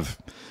 I have,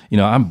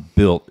 I'm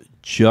built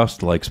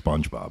just like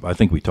SpongeBob. I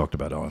think we talked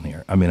about it on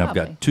here. I mean, I've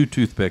Probably. got 2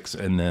 toothpicks,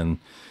 and then,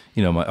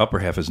 my upper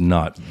half is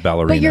not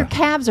ballerina. But your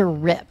calves are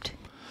ripped.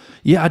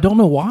 Yeah, I don't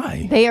know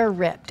why. They are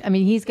ripped. I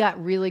mean, he's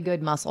got really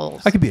good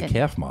muscles. I could be a And-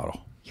 calf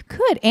model. You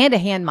could. And a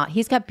hand model.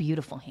 He's got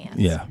beautiful hands.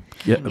 Yeah,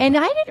 yeah. And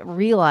I didn't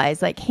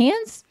realize, like,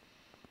 hands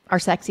are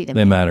sexy to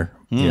They me. matter.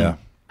 Yeah,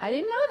 I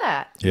didn't know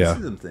that. yeah,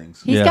 See them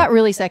things. He's Yeah. got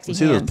really sexy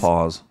See those hands.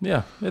 paws.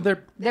 yeah.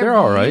 They're They're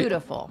all right.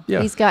 beautiful.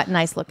 Yeah. He's got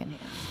nice looking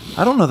hands.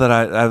 I don't know that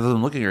I've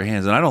been looking at your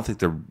hands, and I don't think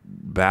they're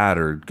bad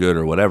or good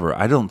or whatever.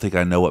 I don't think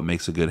I know what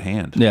makes a good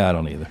hand. Yeah, I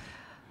don't either.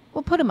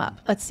 Well, put him up.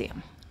 Let's see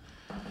him.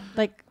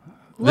 Like,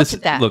 look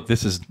at that. Look,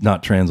 this is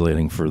not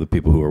translating for the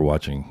people who are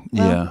watching.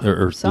 Yeah.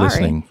 or Sorry.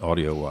 listening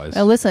audio wise.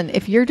 Now, listen,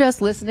 if you're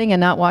just listening and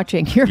not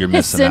watching, you're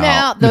missing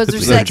out. Those are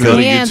Just sexy go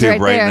to hands YouTube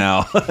right there.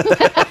 now.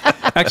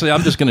 Actually,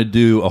 I'm just going to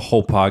do a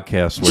whole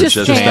podcast where Just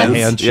it's just a hands.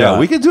 hand shot. Yeah,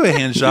 we can do a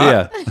hand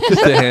shot. Yeah,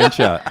 just a hand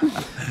shot.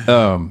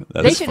 That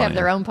They is should funny. have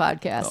their own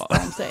podcast. That's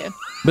what I'm saying.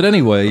 But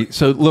anyway,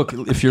 so look,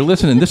 if you're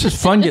listening, this is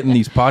fun getting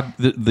these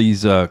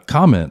these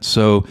comments.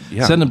 So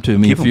Yeah. send them to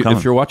me. Keep them coming.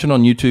 If you're watching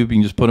on YouTube, you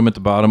can just put them at the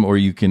bottom, or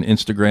you can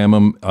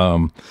Instagram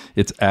them.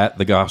 It's at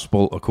the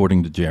Gospel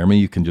According to Jeremy.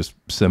 You can just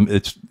send.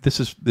 This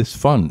is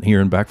fun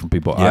hearing back from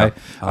people. Yeah,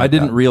 I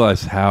didn't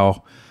realize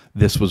how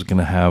this was going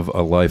to have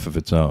a life of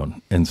its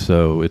own, and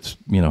so it's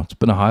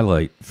been a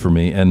highlight for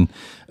me. And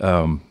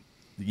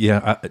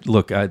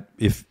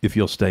if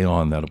you'll stay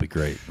on, that'll be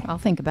great. I'll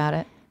think about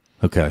it.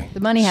 Okay. The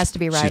money has to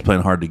be She's right.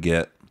 playing hard to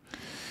get.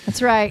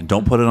 That's right.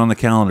 Don't put it on the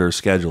calendar or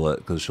schedule it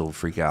because she'll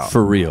freak out.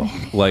 For real.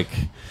 Like,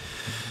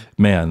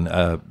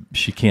 man,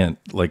 she can't.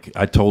 Like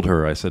I told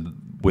her, I said,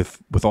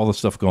 with all the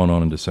stuff going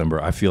on in December,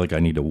 I feel like I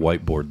need to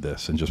whiteboard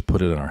this and just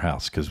put it in our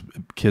house because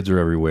kids are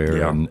everywhere.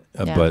 Yeah. And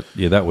Yeah. But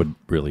yeah, that would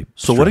really.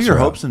 So, what are stress your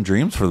her out. hopes and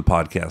dreams for the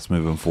podcast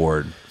moving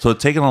forward? So,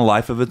 it's taking a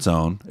life of its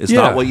own. It's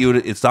Yeah. not what you.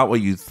 It's not what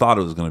you thought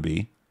it was going to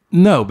be.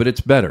 No, but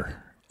it's better.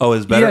 Oh,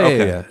 it's better. Yeah,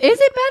 Okay. yeah. Is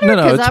it better?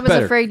 No, Because it's I was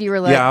better. afraid you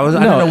were like, Yeah, I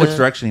didn't know which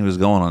direction he was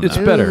going on It's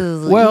that. better.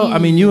 Ooh, Well, I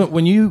mean,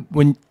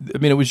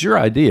 it was your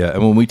idea,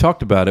 and when we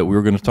talked about it, we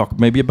were going to talk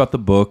maybe about the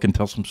book and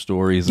tell some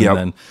stories, and Yep.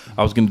 then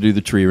I was going to do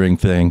the tree ring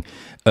thing.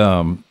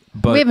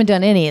 But we haven't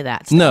done any of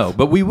that stuff. no,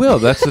 but we will.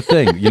 That's the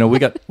thing.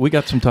 we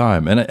got some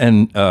time, and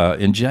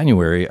in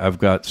January I've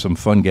got some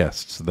fun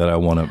guests that I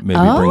want to maybe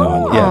bring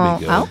on. Yeah,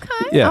 be good.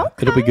 Okay, yeah, okay.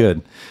 it'll be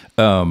good.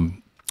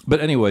 But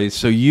anyway,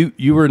 so you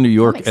were in New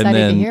York, I'm excited and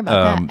then to hear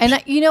about that.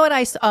 And you know what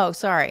I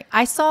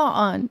saw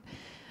on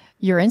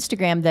your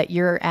Instagram that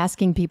you're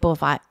asking people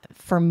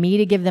for me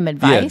to give them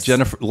advice.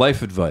 Jennifer,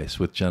 life advice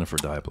with Jennifer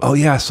Diablo. Oh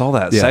yeah, I saw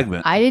that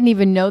segment. I didn't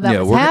even know that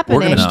was we're happening.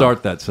 going to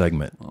start that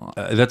segment.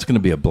 That's going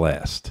to be a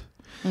blast.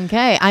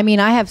 Okay. I mean,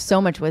 I have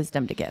so much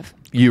wisdom to give.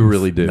 You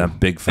really do. That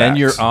big and facts.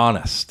 you're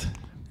honest.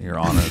 You're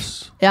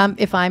honest.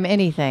 If I'm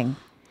anything.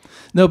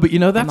 No, but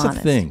that's the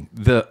honest. thing.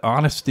 The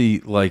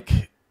honesty,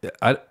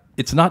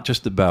 it's not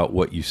just about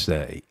what you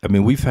say. I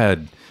mean, we've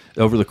had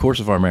over the course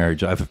of our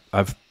marriage,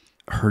 I've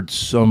heard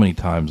so many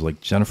times like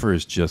Jennifer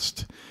is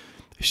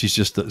she's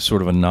just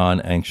sort of a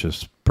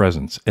non-anxious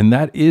presence, and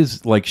that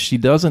is like she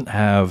doesn't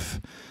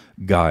have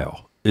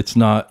guile. It's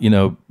not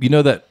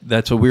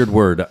that's a weird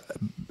word.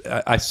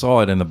 I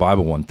saw it in the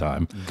Bible one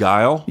time.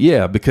 Guile.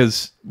 Yeah,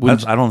 because I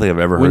don't think I've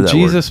ever heard when that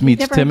Jesus word. meets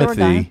Never heard the word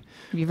Timothy. guile?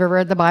 Have you ever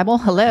read the Bible?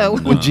 Hello.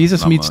 When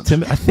Jesus not meets much.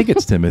 Timothy, I think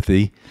it's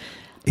Timothy.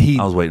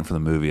 I was waiting for the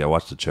movie. I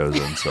watched The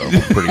Chosen, so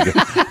pretty good.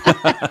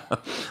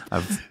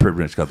 I've pretty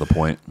much got the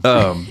point.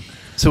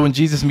 So when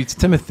Jesus meets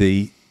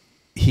Timothy,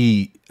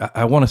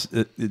 I want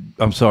to.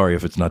 I'm sorry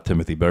if it's not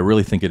Timothy, but I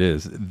really think it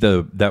is.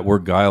 That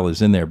word guile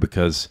is in there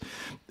because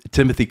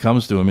Timothy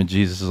comes to him and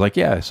Jesus is like,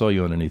 "Yeah, I saw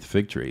you underneath the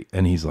fig tree,"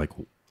 and he's like,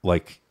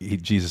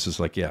 Jesus is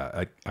like,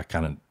 "Yeah,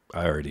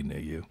 I already knew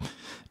you,"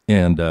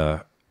 and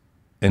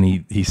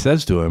he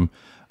says to him,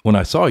 "When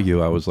I saw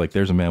you, I was like,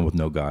 there's a man with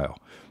no guile."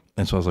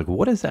 And so I was like,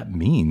 what does that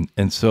mean?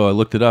 And so I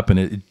looked it up,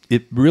 and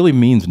it really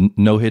means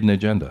no hidden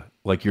agenda.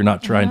 Like you're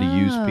not trying to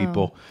use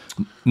people.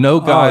 No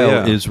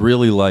guile is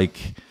really like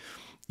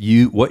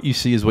what you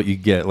see is what you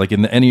get. Like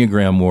in the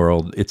Enneagram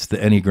world, it's the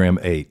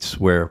Enneagram 8s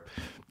where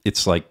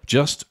it's like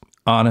just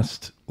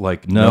honest,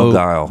 like no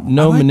guile.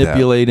 no I like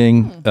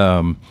manipulating.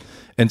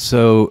 And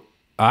so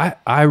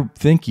I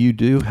think you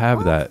do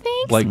have that.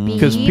 thanks, Like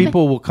because Bean.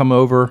 people will come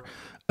over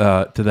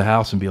to the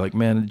house and be like,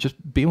 man, just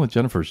being with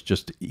Jennifer is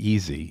just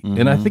easy.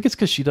 And I think it's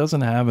because she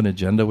doesn't have an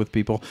agenda with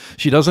people.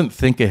 She doesn't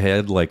think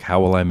ahead, like how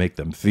will I make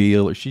them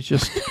feel? Or she's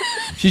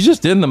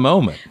just in the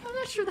moment. I'm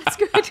not sure that's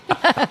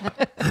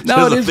good.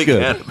 No, it Just a is big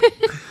good. head.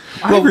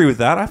 I agree with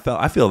that.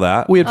 I feel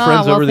that. We had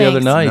friends well, over the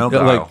other thanks. night. No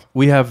Like guile.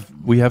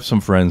 we have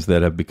some friends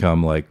that have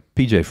become like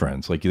PJ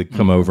friends. Like they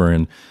come over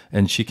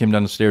and she came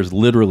down the stairs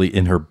literally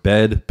in her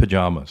bed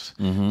pajamas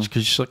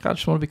because she's like, I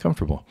just want to be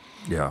comfortable.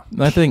 Yeah.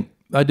 And I think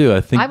I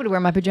think I would wear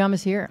my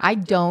pajamas here. I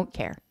don't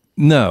care.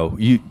 no,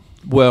 you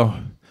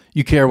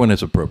care when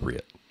it's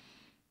appropriate.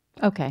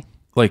 Okay.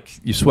 Like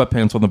you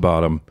sweatpants on the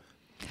bottom.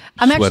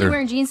 I'm sweater. actually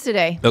wearing jeans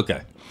today.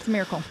 Okay. It's a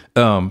miracle.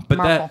 But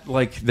Marvel.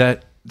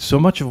 that so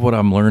much of what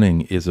I'm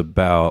learning is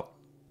about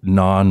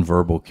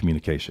nonverbal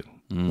communication.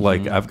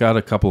 Like I've got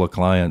a couple of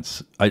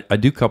clients. I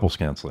do couples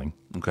counseling,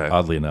 Okay.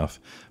 oddly enough,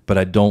 but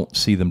I don't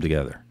see them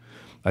together.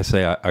 I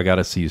say I got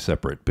to see you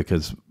separate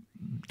because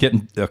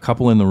getting a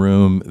couple in the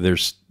room,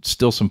 there's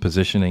still some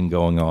positioning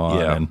going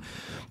on,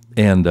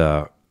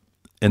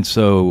 and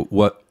so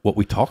what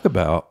we talk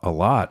about a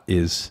lot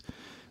is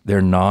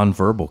their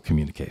nonverbal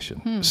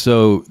communication.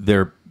 So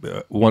they're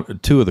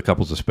two of the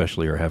couples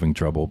especially are having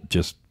trouble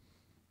just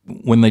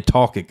when they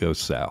talk, it goes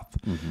south.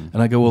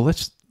 And I go, well,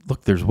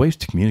 look, there's ways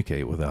to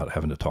communicate without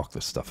having to talk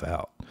this stuff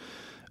out.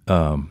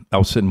 I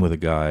was sitting with a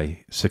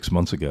guy 6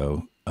 months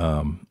ago.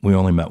 We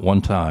only met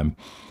one time,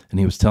 and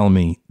he was telling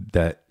me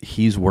that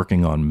he's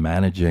working on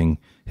managing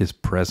his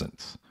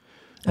presence.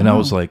 And I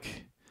was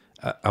like,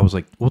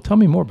 well, tell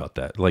me more about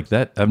that. Like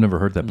that, I've never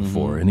heard that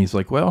before. And he's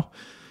like, well,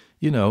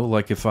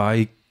 like if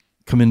I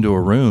come into a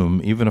room,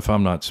 even if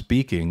I'm not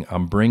speaking,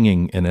 I'm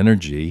bringing an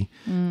energy,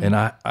 and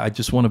I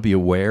just want to be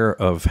aware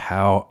of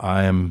how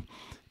I'm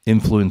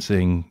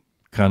influencing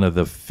kind of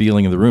the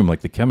feeling of the room,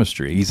 like the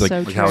chemistry. He's like,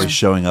 So Like how he's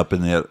showing up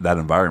in that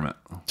environment.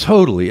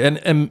 totally.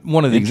 And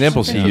one of the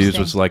examples he used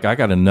Interesting. was like, I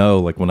got to know,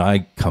 like when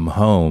I come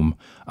home,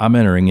 I'm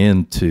entering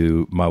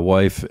into my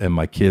wife and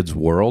my kids'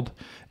 world,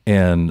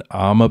 and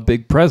I'm a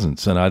big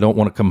presence, and I don't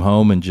want to come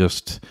home and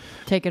just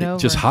Take it over.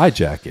 just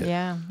hijack it.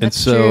 Yeah, And that's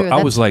so true.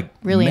 I was That's like,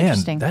 really man,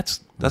 interesting. that's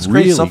That's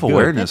really great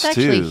self-awareness That's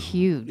too. actually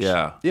huge.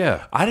 Yeah.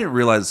 Yeah. I didn't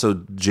realize.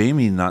 So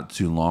Jamie, not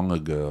too long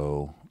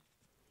ago,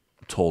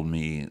 told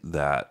me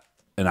that,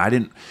 and I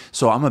didn't.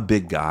 So I'm a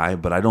big guy,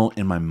 but I don't.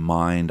 In my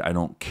mind, I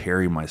don't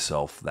carry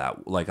myself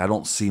that. Like I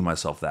don't see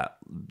myself that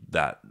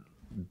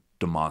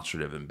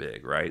demonstrative and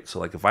big, right? So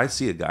like if I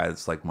see a guy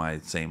that's like my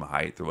same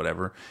height or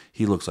whatever,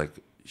 he looks like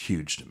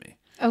huge to me.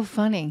 Oh,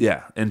 funny.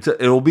 Yeah, and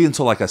it'll be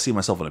until like I see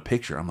myself in a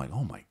picture, I'm like,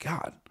 oh my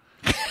god,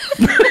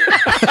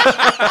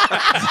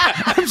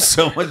 I'm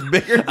so much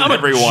bigger than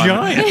everyone.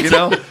 giant. You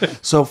know.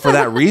 So for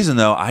that reason,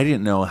 though, I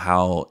didn't know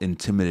how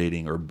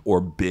intimidating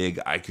or big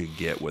I could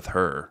get with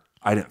her.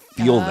 I didn't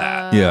feel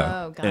that.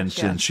 Yeah. Oh,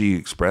 gotcha. And she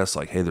expressed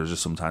like, hey, there's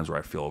just some times where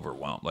I feel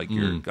overwhelmed. Like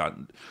you're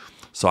gotten.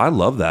 So I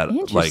love that.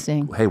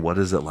 Interesting. Like, hey, what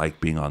is it like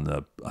being on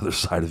the other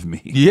side of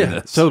me?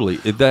 Yeah, totally.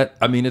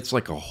 I mean, it's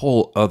like a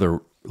whole other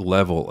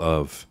level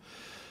of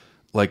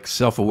like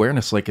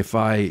self-awareness. Like if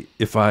I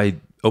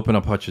open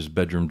up Hutch's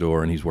bedroom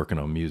door and he's working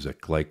on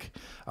music, like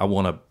I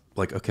want to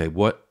like, okay,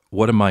 what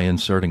am I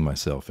inserting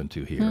myself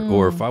into here?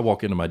 Or if I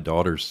walk into my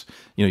daughter's,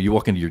 you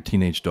walk into your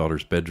teenage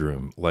daughter's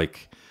bedroom,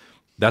 like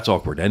that's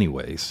awkward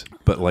anyways.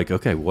 But like,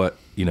 okay, what,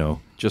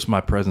 just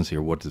my presence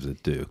here, what does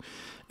it do?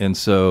 And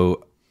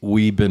so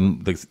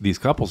these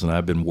couples and I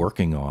have been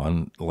working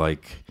on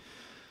like,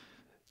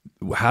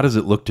 how does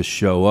it look to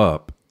show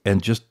up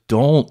and just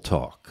don't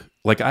talk?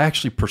 Like I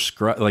actually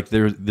prescribe, like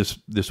there's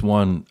this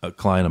one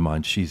client of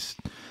mine, she's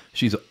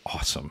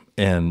awesome.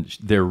 And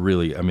they're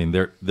really, I mean,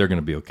 they're going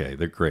to be okay.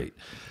 They're great.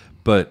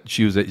 But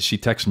she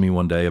texted me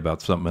one day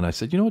about something and I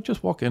said, you know what,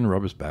 just walk in,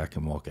 rub his back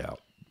and walk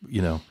out,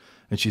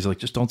 and she's like,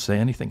 just don't say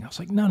anything. I was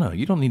like, no,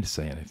 you don't need to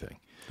say anything.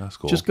 That's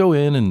cool. Just go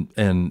in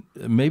and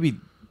maybe,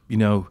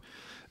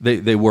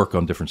 they work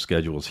on different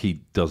schedules.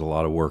 He does a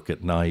lot of work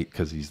at night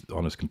because he's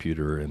on his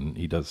computer and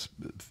he does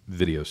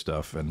video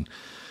stuff. And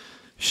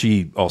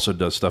she also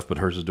does stuff, but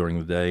hers is during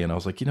the day. And I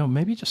was like,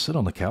 maybe just sit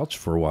on the couch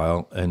for a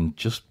while and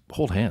just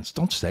hold hands.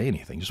 Don't say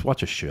anything. Just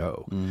watch a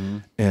show.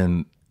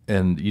 And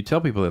you tell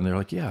people and they're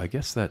like, yeah, I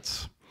guess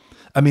that's,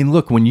 I mean,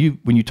 look, when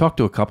you talk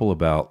to a couple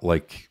about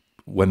like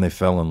when they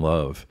fell in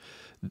love,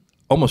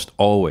 almost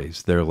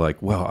always they're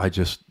like, well,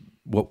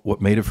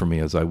 what made it for me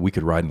is we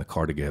could ride in the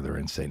car together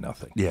and say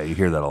nothing. Yeah, you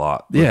hear that a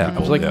lot. Yeah. I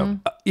was like,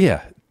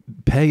 yeah,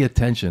 pay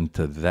attention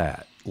to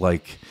that.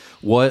 Like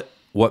what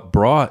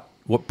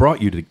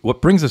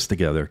brings us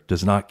together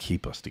does not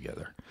keep us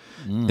together.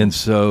 And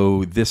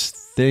so this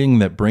thing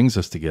that brings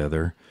us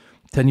together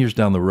 10 years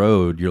down the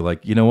road, you're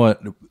like, you know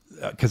what?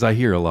 Because I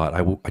hear a lot,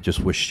 I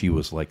just wish she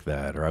was like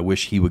that, or I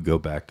wish he would go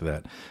back to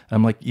that.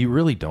 I'm like, you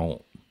really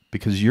don't,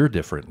 because you're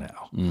different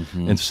now.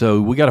 And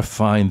so we got to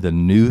find the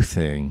new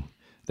thing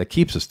that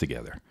keeps us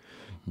together.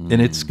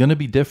 And it's going to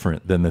be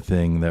different than the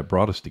thing that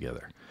brought us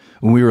together.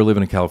 When we were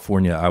living in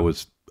California, I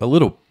was a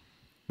little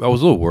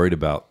worried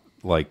about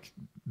like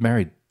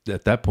married.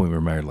 At that point, we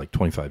were married like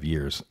 25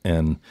 years,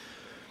 and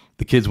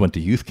the kids went to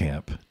youth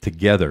camp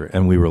together,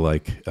 and we were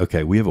like,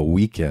 okay, we have a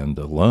weekend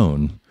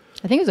alone.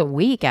 I think it was a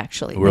week,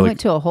 actually. We like, went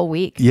to a whole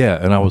week.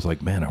 Yeah, and I was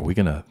like, man, are we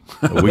gonna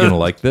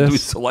like this? Do we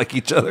still like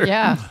each other?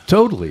 Yeah.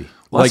 Totally.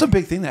 Well, that's a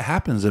big thing that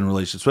happens in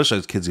relationships, especially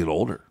as kids get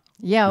older.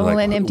 Yeah, well,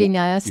 Like, an empty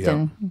nest. yeah.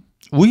 And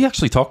We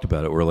actually talked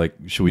about it. We're like,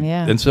 should we?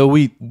 Yeah. And so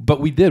we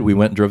did. We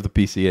went and drove the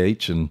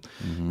PCH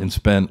and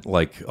spent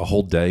like a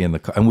whole day in the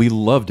car, and we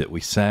loved it.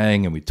 We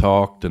sang and we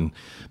talked,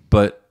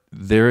 but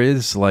there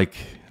is like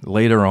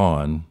later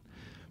on,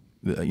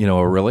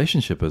 a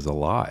relationship is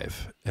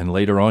alive, and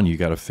later on you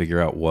got to figure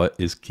out what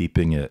is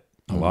keeping it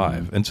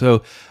alive. And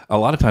so a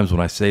lot of times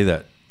when I say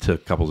that to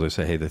couples, I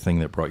say, hey, the thing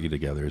that brought you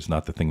together is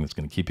not the thing that's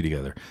going to keep you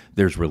together.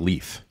 There's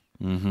relief.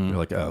 They're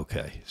like, oh,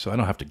 okay, so I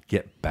don't have to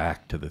get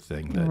back to the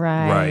thing that,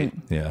 right.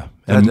 yeah.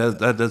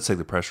 That does take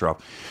the pressure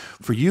off.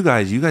 For you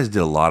guys did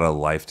a lot of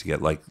life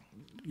together. Like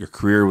your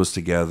career was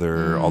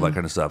together, all that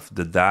kind of stuff.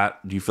 Do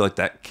you feel like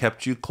that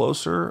kept you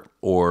closer,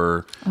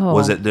 or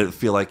did it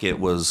feel like it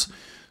was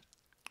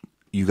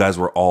you guys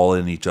were all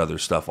in each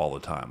other's stuff all the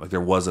time? Like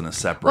there wasn't a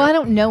separate. Well, I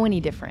don't know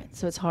any different,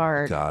 so it's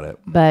hard. Got it.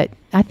 But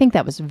I think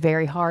that was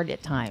very hard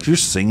at times. You're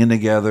singing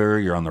together.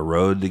 You're on the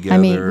road together. I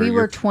mean, we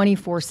were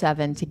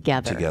 24/7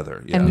 together.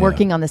 Together, yeah. And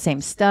working on the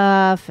same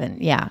stuff.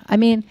 And yeah, I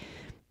mean,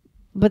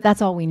 but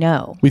that's all we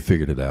know. We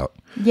figured it out.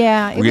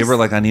 Yeah. Were you ever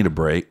like, I need a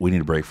break? We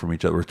need a break from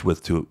each other. We're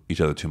with each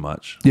other too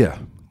much. Yeah,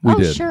 we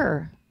did.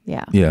 Sure.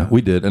 Yeah. Yeah,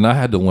 we did. And I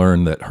had to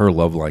learn that her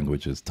love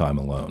language is time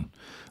alone.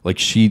 Like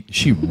she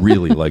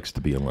really likes to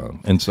be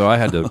alone, and so I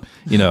had to,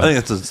 I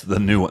think that's the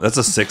new one. That's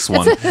a sixth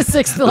one. That's the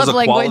sixth There's love a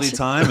quality language.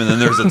 time, and then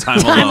there's a time,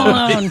 Time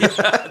alone. alone. Yeah,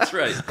 that's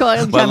right.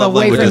 Quality My time love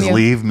away language from is you.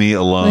 leave me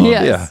alone.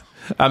 Yes.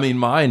 Yeah. I mean,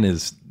 mine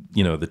is,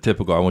 the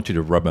typical, I want you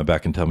to rub my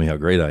back and tell me how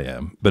great I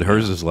am. But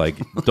hers is like,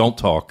 don't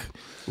talk,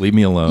 leave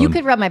me alone. You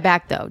could rub my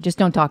back though. Just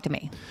don't talk to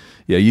me.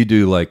 Yeah, you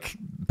do like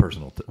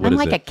personal. I'm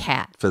like a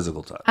cat.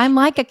 Physical touch. I'm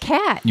like a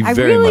cat. You I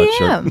very really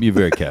much am. You're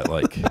very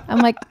cat-like. I'm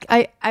like,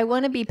 I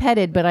want to be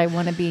petted, but I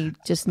want to be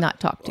just not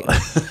talked to.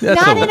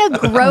 Not in a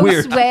gross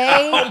weird.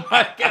 way. Oh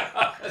my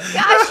God.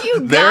 Gosh,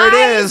 you guys. There it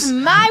is.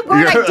 My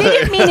word. I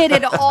didn't mean it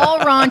at all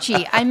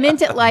raunchy. I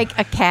meant it like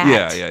a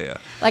cat. Yeah.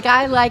 Like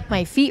I like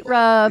my feet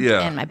rubbed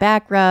and my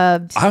back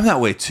rubbed. I'm that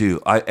way too.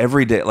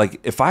 Every day, like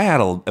if I had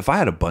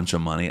a bunch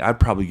of money, I'd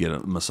probably get a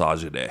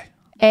massage a day.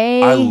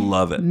 I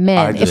love it.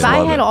 Men. If I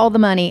love had it. all the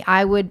money,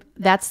 I would.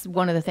 That's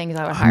one of the things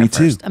I would hire Me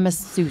too. first. A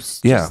masseuse.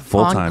 Yeah, just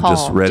full on time, call.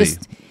 just ready.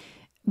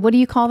 What do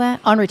you call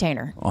that? On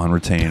retainer. On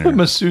retainer.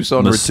 Masseuse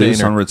on Masseuse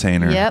retainer. on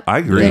retainer. Yep. I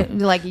agree.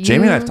 Like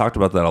Jamie and I have talked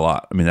about that a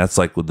lot. I mean, that's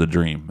like with the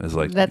dream. Is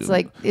like That's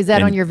like. Is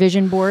that on your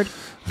vision board?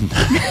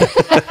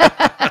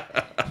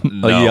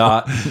 no. A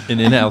yacht, an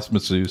in-house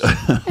masseuse.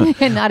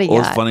 Not a Well,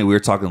 yacht. it's funny. We were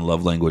talking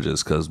love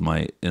languages because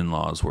my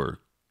in-laws were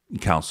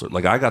counselor.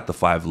 Like I got the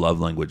 5 love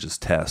languages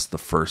test the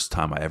first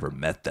time I ever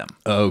met them.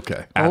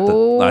 Okay. At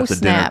Oh, the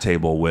dinner snap.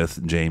 table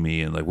with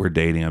Jamie, and like we're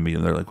dating. I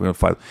mean, they're like we have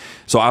 5.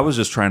 So I was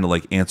just trying to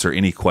like answer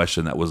any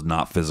question that was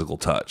not physical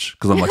touch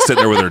because I'm like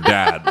sitting there with her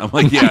dad. I'm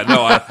like, yeah,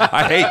 no,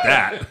 I hate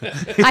that.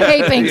 I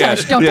hate being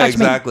touched. Don't touch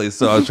me. exactly.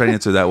 So I was trying to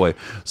answer that way.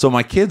 So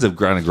my kids have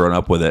kind of grown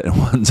up with it. And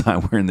one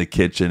time we're in the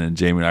kitchen and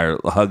Jamie and I are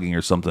hugging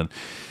or something,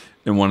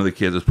 and one of the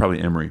kids, it was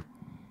probably Emery,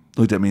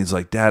 looked at me and was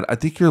like, Dad, I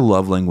think your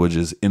love language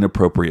is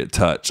inappropriate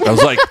touch. I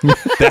was like,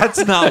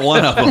 that's not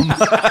one of them.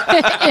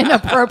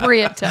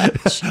 Inappropriate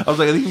touch. I was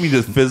like, I think you mean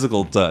just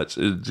physical touch.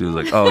 And she was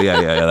like, oh, yeah,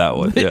 that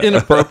one. Yeah.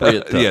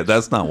 Inappropriate touch. Yeah,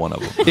 that's not one of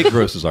them. It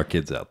grosses our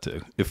kids out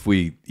too. If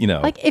we,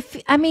 Like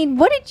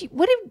what did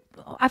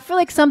I feel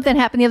like something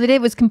happened the other day.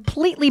 It was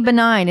completely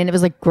benign and it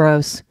was like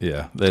gross.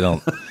 yeah, they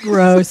don't,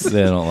 Gross.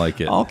 they don't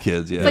like it. All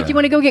kids, yeah. It's like, you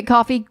want to go get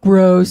coffee?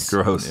 Gross.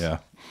 Gross. Yeah.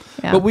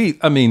 Yeah. But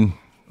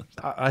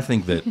I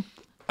think that,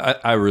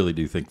 I really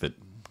do think that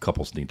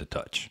couples need to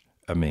touch.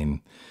 I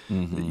mean,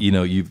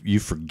 you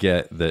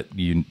forget that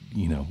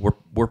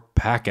we're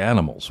pack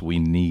animals. We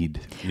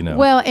need,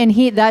 Well, and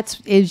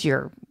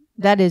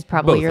that is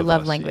probably Both your of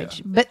love us, language.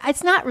 yeah. But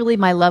it's not really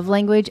my love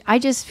language. I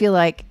just feel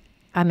like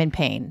I'm in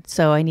pain,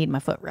 so I need my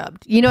foot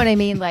rubbed. You know what I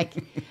mean? Like,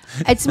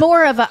 it's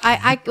more of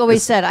I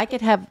always said I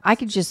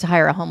could just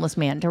hire a homeless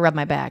man to rub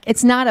my back.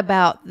 It's not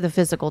about the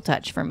physical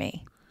touch for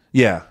me.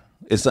 Yeah.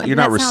 It's not, you're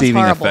That not sounds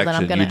receiving horrible, then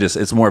affection.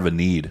 I'm It's more of a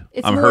need.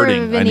 It's I'm more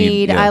hurting. of a I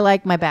need. yeah. I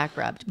like my back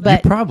rubbed.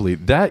 But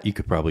you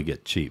could probably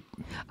get cheap.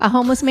 a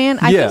homeless man,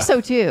 I Yeah. think so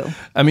too.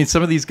 I mean,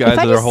 some of these guys If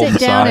I that are just holding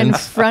sit down in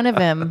signs. front of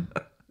him,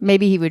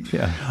 maybe he would.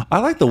 Yeah. I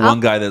like the one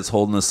guy that's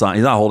holding the sign.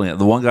 He's not holding it.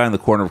 The one guy in the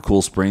corner of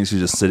Cool Springs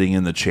who's just sitting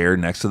in the chair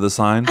next to the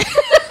sign.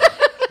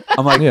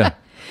 I'm like, Yeah.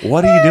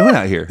 what are you doing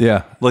out here?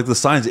 Yeah. Like the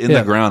sign's in Yeah.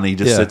 the ground and he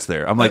just Yeah. sits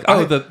there. I'm like,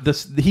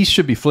 he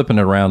should be flipping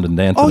it around and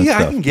dancing. oh and yeah,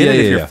 stuff. I can get it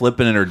if you're yeah.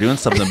 flipping it or doing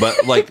something.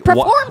 But like,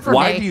 Perform for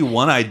why me. do you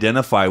want to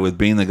identify with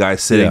being the guy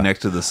sitting Yeah. next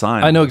to the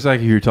sign? I know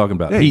exactly who you're talking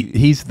about. Yeah.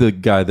 He's the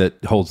guy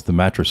that holds the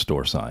mattress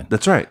store sign.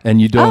 That's right.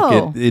 And you don't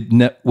Oh. get it. I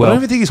don't Well,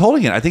 even think he's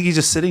holding it. I think he's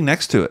just sitting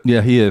next to it.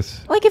 yeah, he is.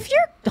 Like if you're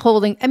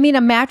holding, I mean,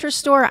 a mattress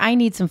store, I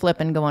need some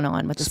flipping going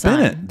on with the Spin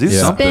sign. it. Do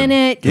Yeah. something. Spin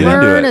it. Get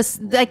Learn into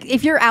it. like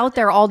if you're out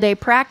there all day,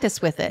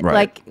 practice with it. Right.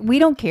 Like we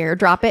don't care.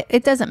 Drop it.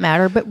 It doesn't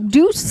matter. But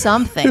do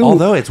something.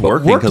 Although it's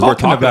working we're because we're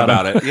talking talking about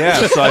about it. Yeah,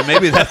 so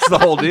maybe that's the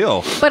whole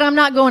deal. But I'm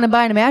not going to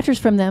buy a mattress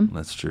from them.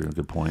 That's true.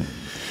 Good point.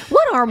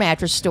 What are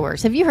mattress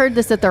stores? Have you heard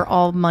this, that they're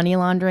all money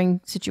laundering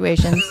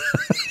situations?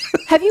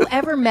 Have you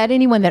ever met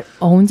anyone that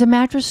owns a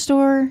mattress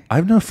store?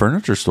 I've known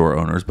furniture store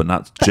owners, but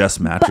not just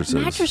mattresses.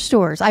 But mattress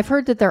stores, I've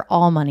heard that they're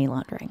all money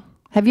laundering.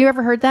 Have you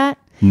ever heard that?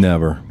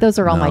 Never. Those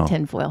are all my No.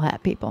 tinfoil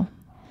hat people.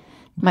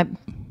 My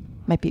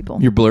people.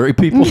 You're blurry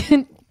people.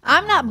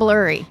 I'm not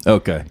blurry.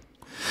 Okay.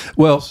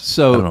 Well, I don't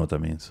so know what that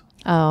means.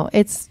 Oh,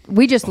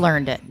 we just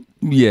learned it.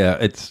 yeah,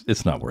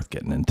 it's not worth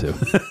getting into.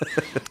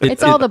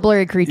 It's all the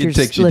blurry creatures.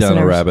 It takes you listeners.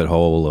 down a rabbit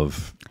hole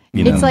of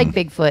It's like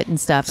Bigfoot and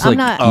stuff. I'm like-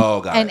 not,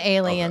 Oh, got and it.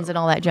 aliens and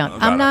all that junk.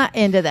 got I'm it. not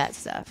into that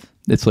stuff.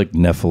 it's like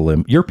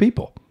Nephilim. Your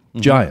people,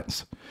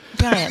 giants.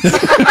 Giants.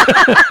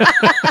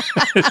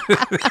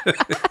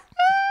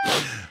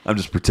 I'm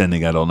just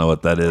pretending I don't know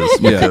what that is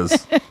Yeah.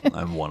 because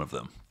I'm one of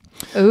them.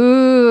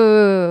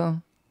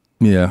 Ooh,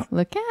 Yeah.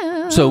 look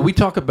out. So we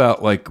talk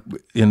about like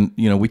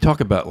we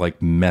talk about like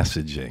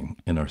messaging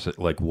in our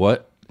like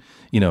what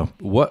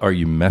are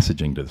you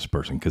messaging to this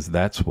person, because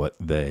that's what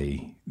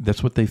they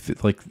feel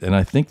like, and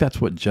I think that's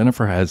what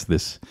Jennifer has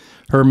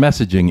her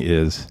messaging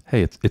is,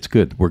 hey, it's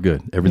good, we're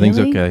good, everything's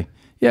Really? okay.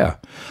 Yeah.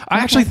 I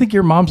actually think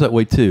your mom's that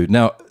way too.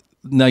 Now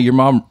your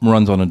mom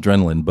runs on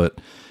adrenaline, but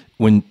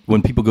when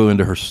people go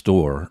into her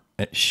store,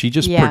 she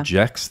just Yeah.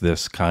 projects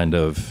this kind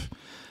of,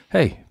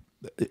 hey,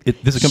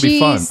 this is going to be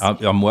fun. She's-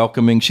 I'm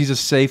welcoming. She's a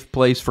safe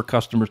place for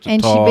customers to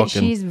and talk.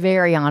 she's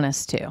very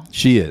honest too.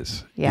 She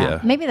is. Yeah.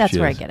 Maybe that's she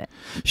where I is. get it.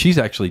 She's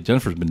actually,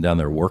 Jennifer's been down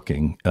there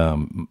working.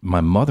 My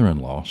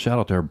mother-in-law, shout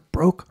out to her,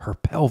 broke her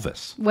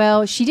pelvis.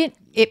 Well, she didn't.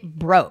 It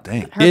broke.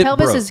 Dang. Her It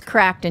pelvis broke. is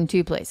cracked in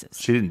two places.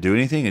 She didn't do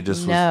anything. It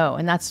just was No,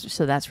 and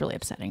that's really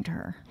upsetting to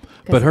her.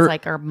 But But her-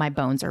 it's like my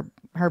bones are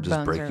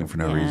bones breaking are, for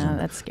no yeah, reason.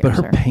 That scares But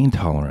her her. pain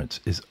tolerance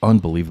is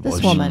unbelievable.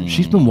 This woman-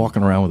 She's been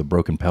walking around with a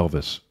broken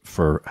pelvis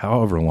for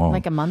however long.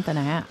 Like a month and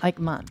a half, like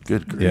a month.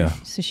 good grief. yeah.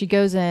 So she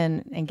goes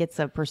in and gets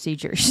a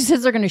procedure. She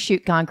says they're going to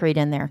shoot concrete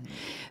in there.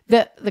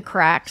 The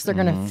cracks, they're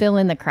going to fill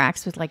in the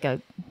cracks with like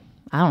a,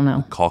 I don't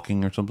know,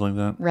 Caulking or something like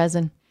that.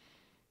 resin.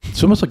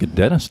 It's almost like a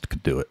dentist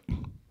could do it.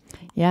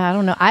 Yeah, I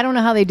don't know. I don't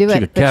know how they do It's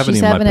like a it, but cavity she's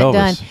in my having it done.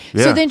 pelvis.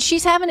 Yeah. So then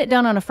she's having it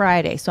done on a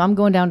Friday. So I'm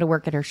going down to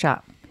work at her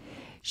shop.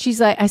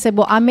 She's like, I said,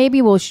 well, I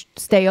maybe will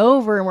stay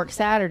over and work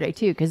Saturday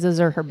too, because those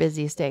are her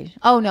busiest days.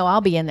 Oh no,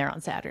 I'll be in there on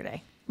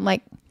Saturday. I'm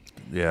like,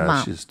 Yeah,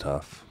 Mom, she's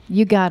tough.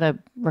 you gotta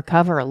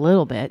recover a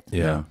little bit.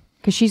 Yeah.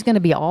 Because she's going to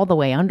be all the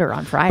way under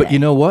on Friday. But you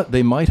know what?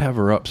 They might have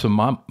her up. So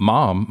my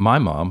mom,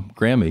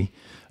 Grammy,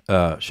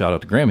 shout out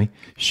to Grammy.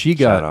 She Shout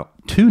got out.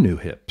 2 new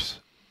hips.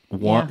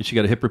 One, Yeah. she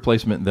got a hip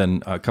replacement.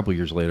 Then a couple of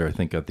years later, I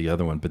think got the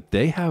other one. But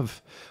they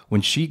have,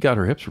 when she got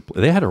her hips,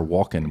 they had her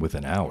walking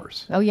within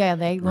hours. Oh yeah,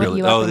 they let Really?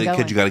 you up Oh, and going.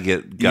 because you got to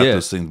get Yeah.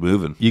 those things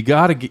moving. You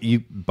got to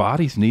get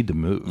bodies need to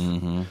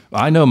move.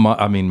 I know.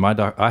 My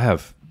doc. I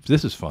have.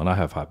 This is fun. I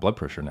have high blood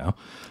pressure now.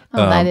 Oh,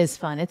 that is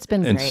fun. It's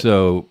been And great.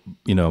 so,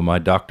 my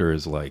doctor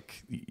is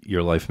like,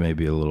 your life may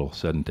be a little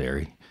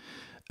sedentary.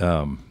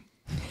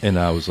 And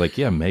I was like,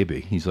 yeah,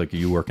 maybe. He's like, are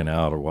you working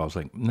out? Or what? I was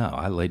like, no,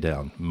 I lay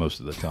down most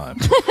of the time.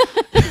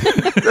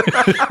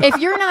 If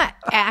you're not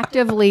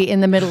actively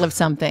in the middle of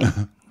something,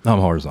 I'm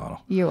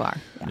horizontal. you are.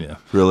 Yeah. Yeah.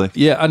 Really?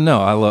 Yeah, I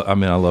know. I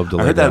love to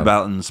lay I heard down. that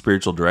about in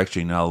spiritual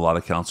direction. You know, a lot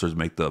of counselors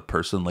make the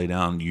person lay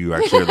down. You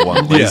actually are the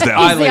one that lays Yeah, down.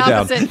 I He's the lay down.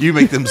 opposite. You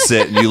make them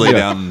sit and you lay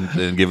down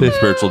and give them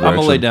spiritual I'm direction.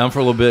 gonna lay down for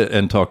a little bit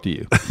and talk to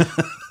you.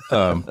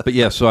 But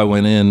yeah, so I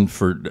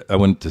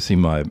went to see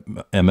my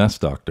MS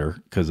doctor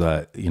because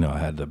I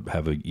had to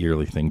have a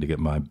yearly thing to get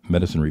my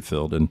medicine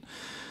refilled, and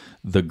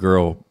the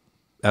girl,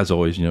 as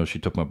always, she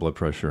took my blood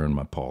pressure and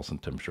my pulse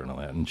and temperature and all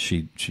that, and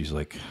she's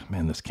like,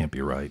 man, this can't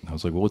be right. And I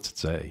was like, well, what's it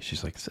say?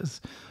 She's like, it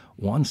says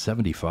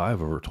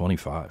 175 over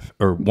 25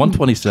 or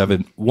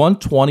 127,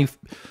 120.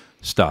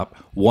 Stop.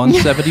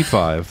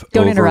 175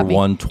 Don't over interrupt me.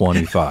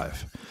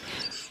 125.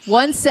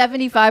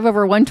 175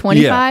 over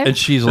 125. Yeah, and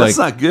she's That's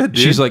like, not good,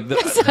 dude. She's like,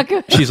 not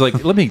good. she's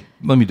like, let me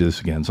do this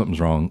again. Something's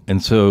wrong.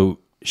 And so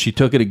she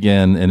took it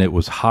again, and it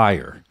was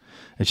higher.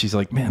 And she's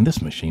like, man,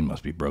 this machine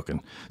must be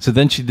broken. So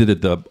then she did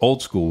it the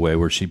old school way,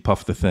 where she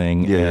puffed the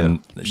thing and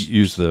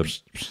used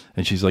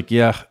and she's like,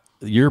 yeah,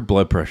 your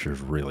blood pressure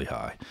is really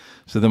high.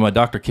 So then my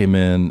doctor came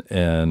in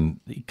and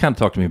he kind of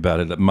talked to me about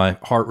it. My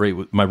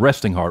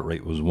resting heart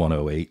rate was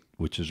 108,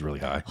 which is really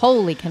high.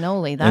 Holy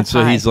cannoli. That's And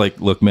so high. he's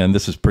like, look, man,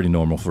 this is pretty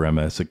normal for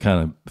MS. It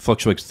kind of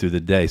fluctuates through the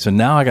day. So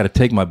now I got to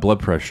take my blood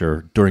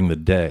pressure during the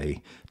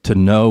day to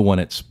know when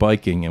it's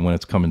spiking and when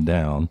it's coming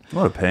down.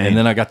 What a pain. And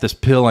then I got this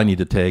pill I need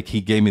to take.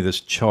 He gave me this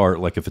chart.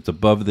 Like, if it's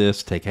above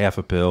this, take half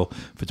a pill.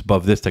 If it's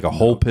above this, take a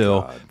whole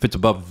pill. If it's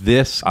above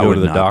this, I go would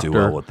to the not doctor. do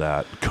well with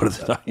that. Go to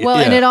the doctor. well,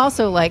 and yeah. it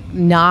also like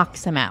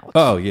knocks him out.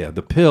 Oh, yeah.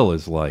 The pill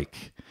is like,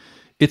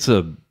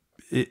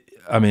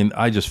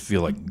 I just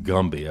feel like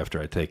Gumby after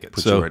I take it.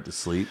 Put so you right to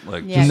sleep.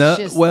 Like, Yeah. no, It's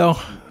just-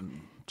 well,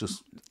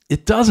 just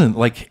it doesn't.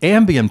 Like,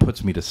 Ambien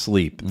puts me to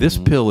sleep. This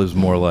pill is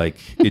more like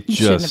it You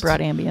shouldn't have just. brought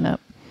Ambien up.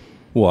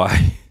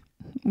 Why?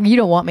 You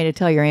don't want me to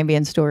tell your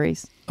Ambien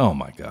stories. Oh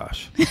my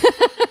gosh.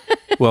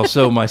 Well,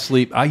 so my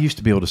sleep, I used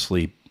to be able to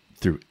sleep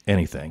through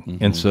anything.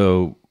 And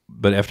so,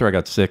 but after I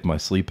got sick, my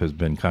sleep has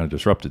been kind of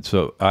disrupted.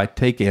 So I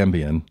take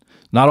Ambien,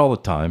 not all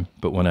the time,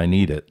 but when I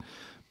need it.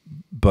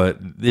 But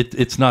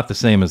it's not the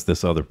same as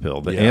this other pill.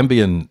 The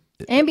Ambien,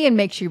 Ambien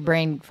makes your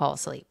brain fall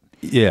asleep.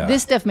 yeah.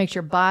 This stuff makes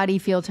your body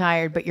feel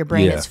tired, but your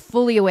brain Yeah. is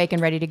fully awake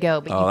and ready to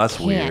go. But Oh, you that's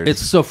can't. weird.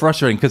 It's so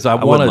frustrating because I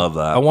would want to love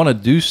that. I want to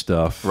do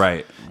stuff.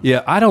 Right.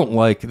 Yeah, I don't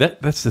like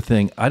that. That's the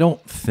thing. I don't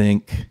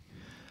think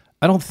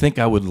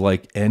I would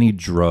like any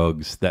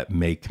drugs that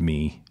make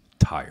me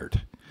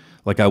tired.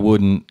 Like, I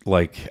wouldn't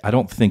like. I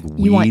don't think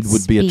You want weed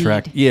would be speed.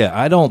 attractive. Yeah,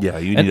 I don't. Yeah,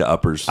 you and need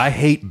uppers. I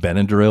hate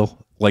Benadryl.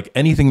 Like,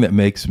 anything that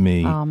makes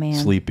me Oh, man.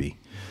 sleepy.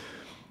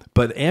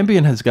 But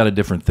Ambien has got a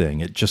different thing.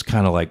 It just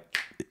kind of like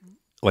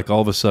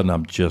all of a sudden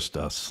I'm just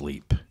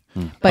asleep.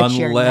 But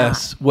you're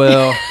Unless,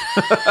 well,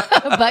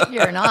 But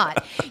you're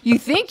not. You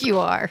think you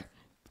are.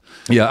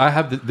 yeah, I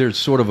have.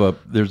 There's a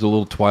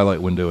little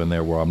twilight window in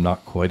there where I'm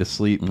not quite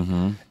asleep,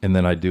 and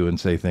then I do and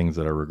say things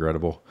that are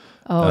regrettable.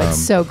 Oh, it's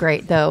so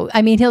great though.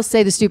 I mean, he'll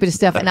say the stupidest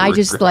stuff, and I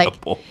just like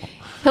Regrettable.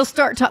 he'll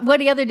start talking. What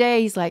the other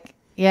day he's like,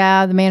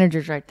 "Yeah, the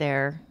manager's right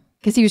there,"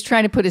 because he was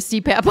trying to put his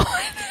CPAP on.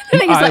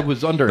 And he's I like,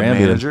 was under The Ambien.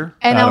 manager?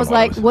 and I don't was know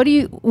like, what it "What do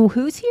you?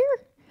 Who's here?"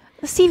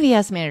 The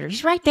CVS manager.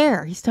 He's right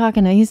there. He's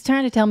talking. He's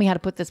trying to tell me how to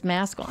put this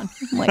mask on.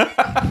 I'm like,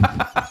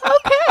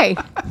 okay.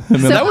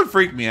 That would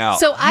freak me out.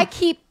 So I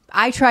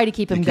try to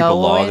keep him keep a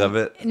going. log of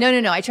it? No.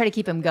 I try to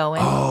keep him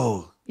going.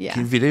 oh, Yeah.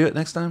 Can you video it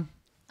next time?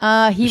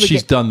 He would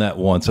She's get, done that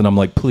once, and I'm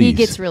like, please. he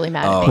gets really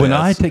mad at me. when yeah,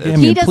 I it's- take it's-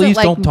 He Ambien, doesn't please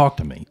like- don't talk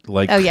to me.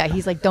 Like, Oh yeah,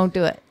 he's like, don't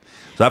do it.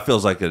 So that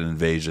feels like an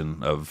invasion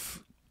of.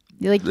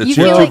 Like It's you you're,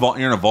 feel too like, vul-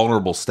 you're in a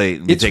vulnerable state.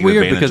 And you it's take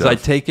weird advantage because I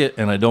of. take it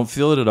and I don't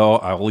feel it at all.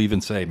 I'll even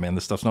say, man,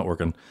 this stuff's not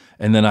working.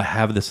 And then I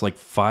have this like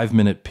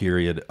 5-minute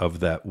period of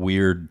that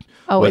weird,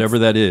 Oh, whatever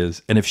that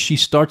is. And if she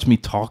starts me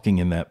talking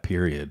in that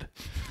period,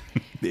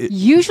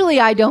 usually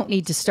I don't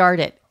need to start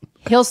it.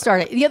 He'll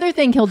start it. The other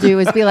thing he'll do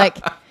is be like,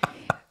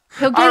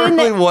 he'll get I in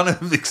really there. want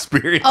to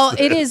experience. Oh,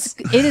 this.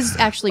 it is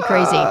actually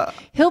crazy.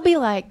 He'll be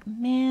like,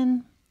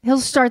 man, he'll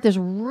start this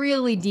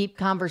really deep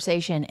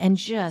conversation and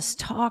just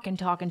talk and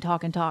talk and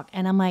talk and talk.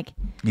 And I'm like,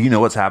 You know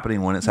what's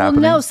happening when it's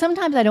happening? no,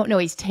 sometimes I don't know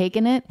he's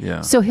taking it.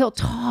 Yeah. So he'll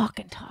talk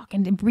and talk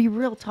and be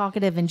real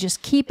talkative and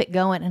just keep it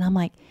going. And I'm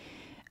like,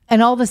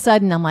 and all of a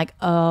sudden I'm like,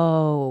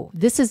 oh,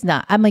 this is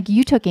not, I'm like,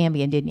 you took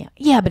Ambien, didn't you?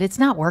 Yeah, but it's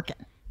not working.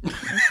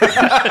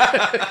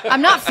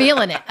 I'm not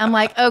feeling it. I'm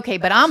like, okay,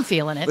 but I'm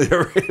feeling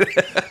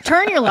it.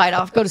 Turn your light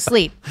off, go to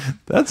sleep.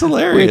 That's We had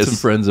hilarious. some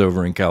friends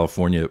over in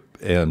California,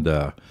 and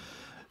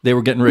they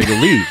were getting ready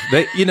to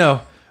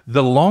leave.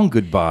 The long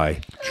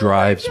goodbye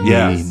drives me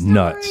Yes.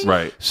 nuts.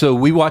 Right. So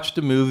we watched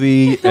a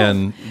movie,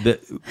 and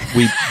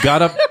we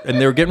got up,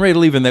 and they were getting ready to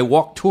leave, and they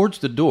walked towards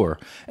the door,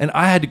 and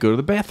I had to go to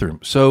the bathroom.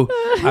 So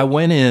I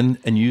went in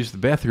and used the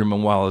bathroom,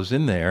 and while I was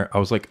in there, I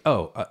was like,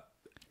 oh.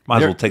 Might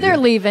as well take They're it.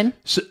 leaving.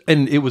 So,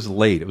 and it was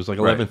late. It was like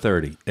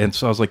 11:30, and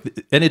so I was like,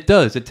 and it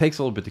takes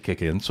a little bit to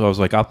kick in. So I was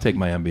like, I'll take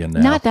my Ambien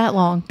now. Not that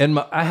long. And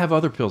I have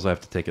other pills I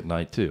have to take at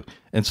night too.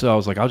 And so I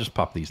was like, I'll just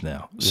pop these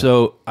now. Yeah.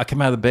 So I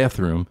come out of the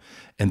bathroom,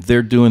 and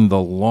they're doing the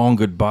long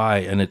goodbye,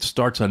 and it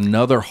starts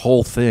another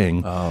whole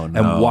thing. Oh, no.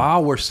 And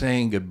while we're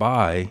saying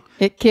goodbye,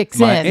 It kicks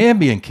my in.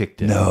 Ambien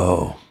kicked in.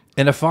 No.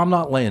 And if I'm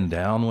not laying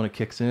down when it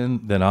kicks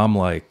in, then I'm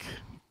like,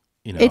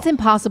 It's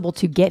impossible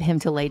to get him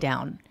to lay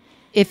down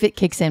if it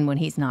kicks in when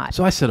he's not.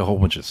 So I said a whole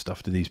bunch of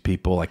stuff to these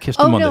people. I kissed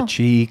them on the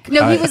cheek.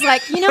 No, he was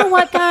like, you know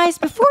what, guys?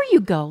 Before you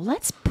go,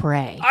 let's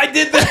pray. I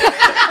did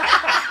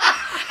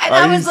that. And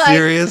Are I you was like,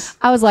 serious?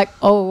 I was like,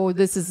 oh,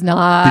 this is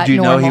not. Did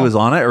you know he normal. was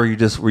on it, or were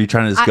you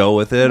trying to just go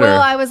with it? Well,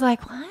 or? I was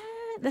like, what?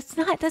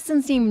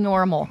 Doesn't seem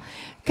normal.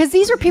 Because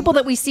these are people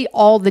that we see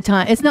all the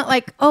time. It's not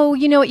like, oh,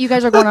 you know what, you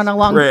guys are going on a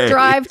long Pray.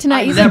 drive tonight.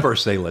 I You never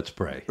say let's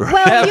pray.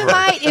 well, you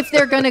might if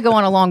they're going to go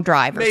on a long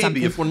drive or Maybe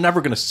something. if we're never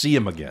going to see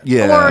him again.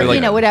 Yeah. Or,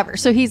 Like- whatever.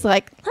 So he's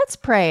like, let's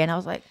pray. And I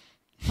was like,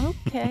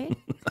 okay.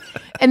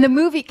 And the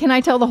movie, can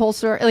I tell the whole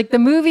story? Like the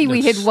movie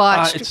we had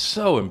watched It's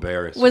so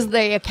embarrassing. was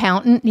The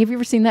Accountant. Have you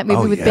ever seen that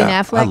movie Oh, with yeah. Ben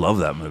Affleck? I love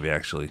that movie,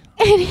 actually.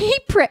 And he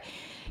prayed,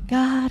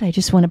 God, I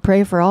just want to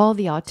pray for all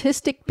the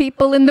autistic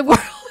people in the world.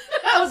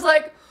 I was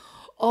like,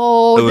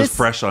 oh, It was this.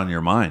 fresh on your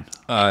mind.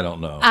 I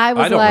don't know. I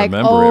was don't like,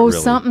 remember oh, it really.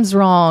 something's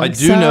wrong. I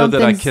do know that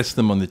I Something's- kissed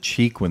them on the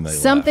cheek when they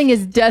Something left.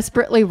 is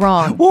desperately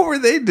wrong. What were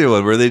they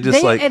doing? Were they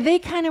just They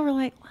kind of were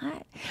like,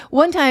 what?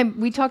 One time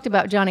we talked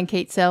about John and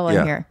Kate Sell in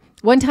Yeah. here.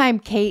 One time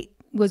Kate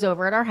was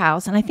over at our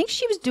house, and I think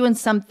she was doing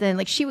something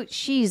like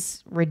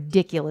she's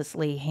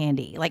ridiculously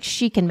handy. Like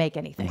she can make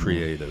anything.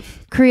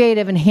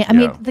 Creative and I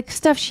mean the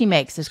stuff she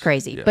makes is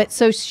crazy. Yeah. But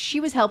so she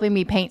was helping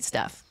me paint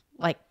stuff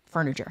like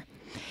furniture.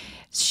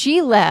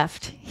 She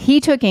left. He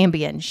took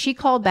Ambien. She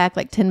called back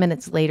like 10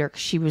 minutes later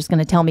because she was going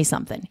to tell me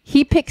something.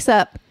 He picks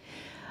up.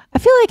 I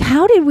feel like,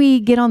 how did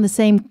we get on the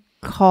same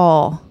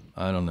call?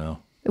 I don't know.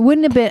 It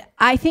wouldn't have been,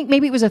 I think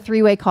maybe it was a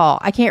 3-way call.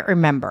 I can't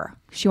remember.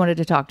 She wanted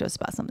to talk to us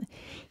about something.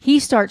 He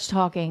starts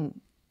talking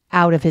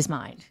out of his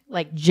mind,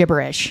 like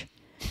gibberish.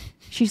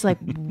 She's like,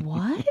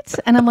 what?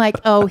 And I'm like,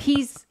 oh,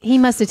 he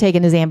must have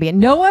taken his Ambien.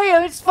 No,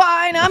 it's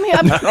fine. I'm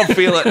I don't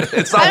feel it.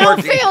 It's not I don't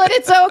working. feel it.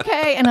 It's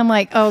okay. And I'm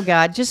like, oh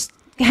God, just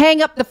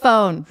hang up the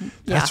phone. Yeah.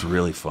 That's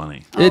really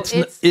funny.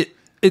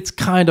 It's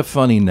kind of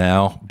funny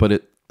now,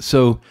 but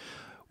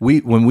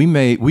when we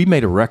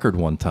made a record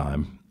one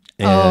time.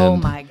 And oh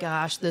my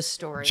gosh, this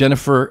story.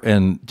 Jennifer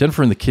and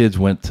the kids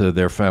went to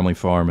their family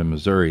farm in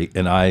Missouri,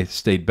 and I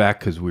stayed back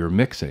because we were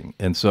mixing,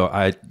 and so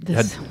I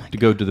had to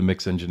go to the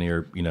mix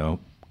engineer, a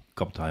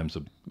couple times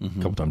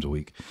a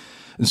week,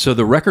 and so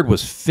the record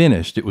was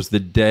finished. It was the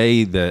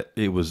day that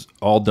it was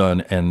all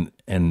done, and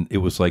it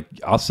was like,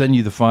 I'll send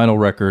you the final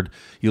record.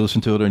 You listen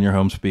to it on your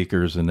home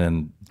speakers, and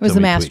then It was tell the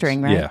me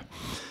mastering, tweaks. right? Yeah,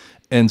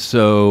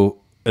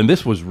 and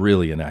this was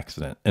really an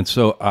accident, and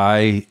so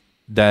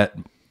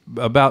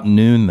about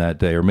noon that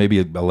day, or maybe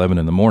 11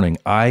 in the morning,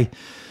 I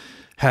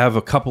have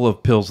a couple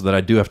of pills that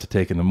I do have to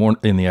take in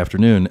the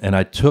afternoon, and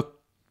I took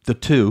the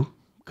 2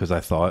 because I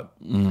thought,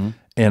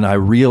 and I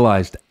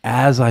realized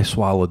as I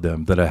swallowed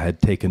them that I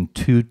had taken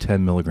 2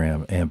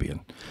 10-milligram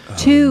Ambien.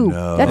 2.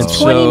 That's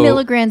And 20 so-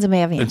 milligrams of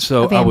Ambien. And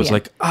so I was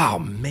like, oh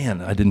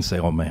man, I didn't say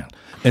oh man.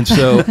 And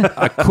so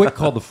I quick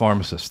called the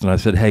pharmacist and I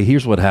said, hey,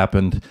 here's what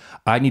happened.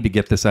 I need to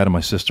get this out of my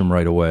system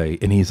right away.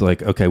 And he's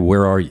like, okay,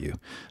 where are you?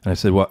 And I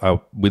said,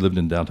 well, we lived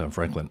in downtown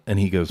Franklin. And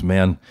he goes,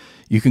 man,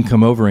 you can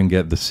come over and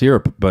get the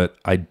syrup, but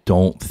I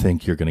don't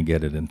think you're going to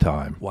get it in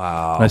time.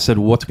 Wow. And I said,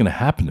 well, what's going to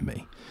happen to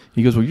me?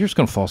 He goes, well, you're just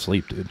going to fall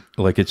asleep, dude.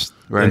 Like it's,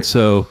 Right. And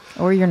so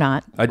or you're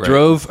not. I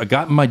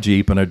got in my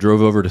Jeep and I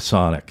drove over to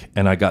Sonic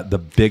and I got the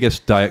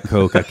biggest Diet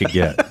Coke I could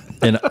get.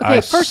 And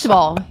Okay, first of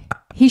all,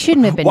 he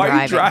shouldn't have been Why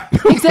are you driving.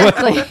 driving?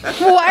 Exactly.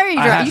 Why are you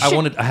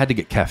driving? I had to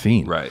get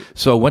caffeine. Right.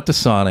 So I went to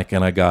Sonic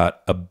and I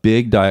got a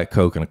big Diet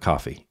Coke and a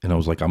coffee. And I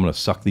was like, I'm going to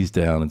suck these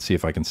down and see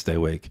if I can stay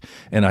awake.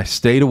 And I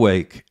stayed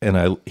awake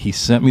and he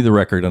sent me the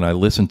record and I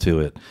listened to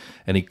it.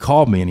 And he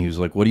called me and he was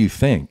like, what do you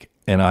think?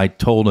 And I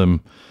told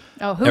him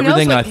Oh, who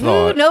everything knows I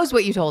thought. Who knows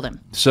what you told him?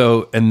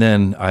 So, and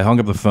then I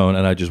hung up the phone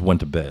and I just went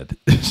to bed.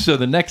 So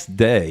the next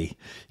day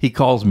he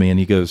calls me and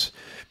he goes,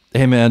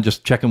 hey man,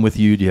 just checking with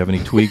you. Do you have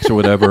any tweaks or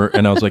whatever?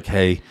 And I was like,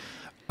 hey,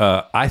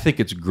 I think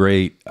it's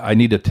great. I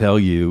need to tell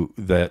you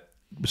that.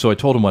 So I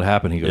told him what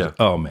happened. He goes,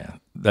 "Oh man,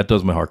 that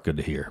does my heart good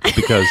to hear,"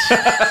 because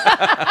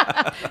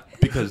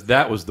because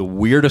that was the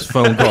weirdest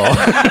phone call.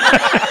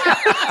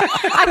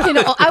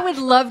 I would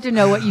love to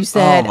know what you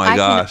said. Oh my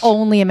gosh. I can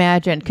only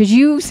imagine because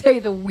you say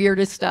the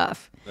weirdest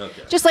stuff.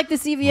 Okay. Just like the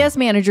CVS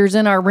managers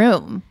in our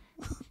room.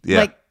 Yeah,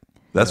 like,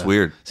 that's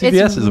weird.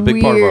 CVS is a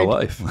big part of our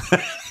life.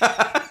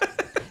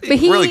 But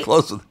Really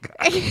close with the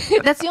guy.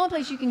 That's the only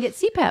place you can get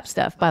CPAP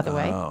stuff, by the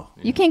way.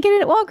 You can't get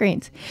it at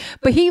Walgreens.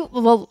 But he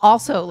will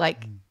also,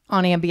 like,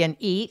 on Ambien,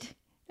 eat.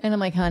 And I'm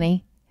like,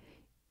 honey,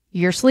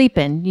 you're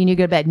sleeping. You need to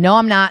go to bed. No,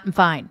 I'm not. I'm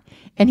fine.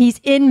 And he's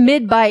in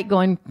mid-bite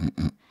going...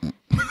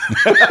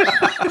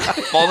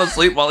 Falling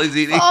asleep while he's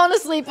eating. Falling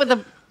asleep with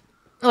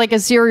a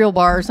cereal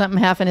bar or something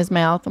half in his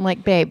mouth. I'm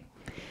like, babe,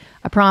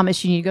 I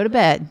promise you need to go to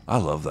bed. I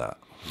love that.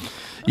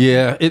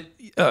 Yeah,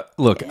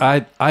 look,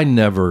 I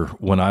never,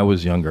 when I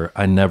was younger,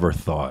 I never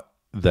thought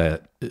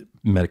that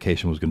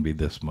medication was going to be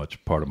this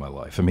much part of my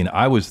life. I mean,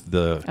 I was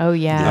Oh,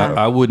 yeah.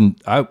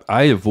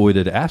 I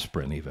avoided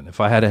aspirin even. If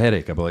I had a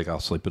headache, I'd be like, I'll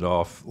sleep it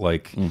off.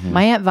 Like,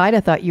 My Aunt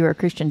Vida thought you were a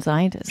Christian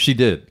Scientist. she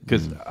did,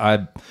 because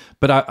I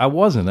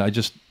wasn't.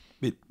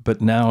 But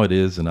now it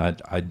is, and I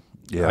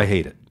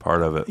hate it.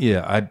 Part of it.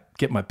 Yeah, I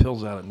get my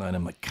pills out at night.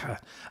 I'm like, God,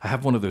 I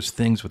have one of those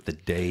things with the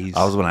days.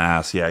 I was going to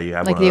ask. Yeah, you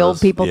have Like one of the old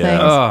those. people Yeah.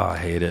 things. Oh, I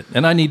hate it.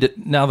 And I need to,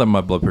 now that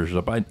my blood pressure's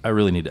up, I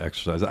really need to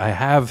exercise.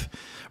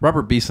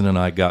 Robert Beeson and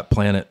I got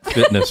Planet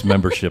Fitness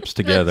memberships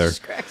together. It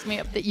just cracks me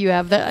up that you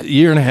have that. A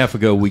year and a half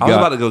ago, I was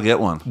about to go get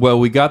one. Well,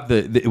 we got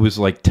it was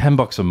like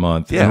 $10 a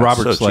month. Yeah, and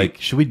Robert's so like,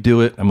 cheap. should we do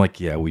it? I'm like,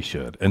 yeah, we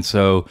should. And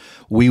so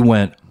we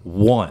went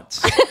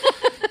once.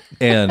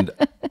 And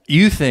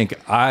you think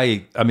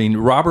I mean,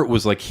 Robert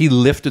was like, he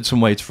lifted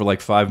some weights for like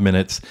 5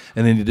 minutes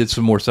and then he did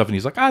some more stuff and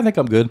he's like, I think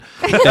I'm good.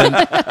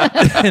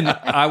 And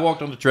I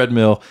walked on the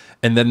treadmill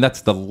and then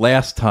that's the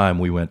last time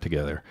we went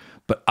together.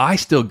 But I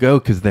still go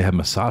because they have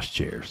massage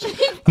chairs.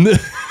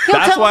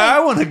 That's why I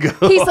want to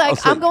go. He's like,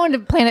 I'm going to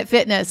Planet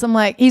Fitness.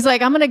 He's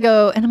like, I'm going to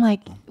go. And I'm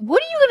like,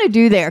 what are you going to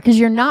do there? Because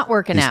you're not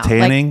working He's out.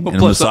 tanning Like,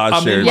 and massage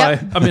I'm chairs.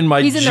 I'm in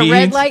my he's in jeans. the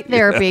red light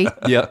therapy.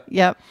 Yep.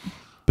 Yep.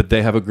 But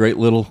they have a great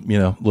little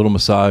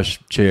massage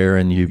chair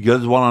and You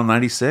guys one on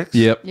 96?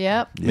 Yep.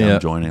 Yep. Yeah, Yeah. I'm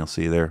joining. I'll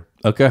see you there.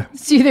 Okay.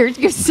 See,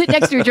 you sit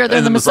next to each other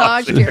in the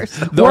massage chairs.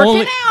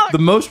 The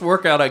most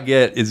workout I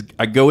get is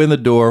I go in the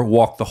door,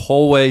 walk the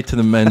whole way to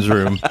the men's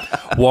room,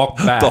 walk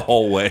back The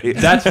whole way.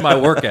 That's my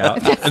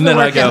workout, and then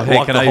I go, "Hey,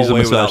 Walk can the I use whole a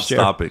way without massage chair?"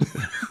 stopping.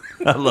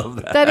 I love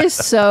that. That is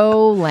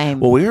so lame.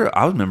 Well,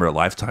 I remember a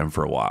Lifetime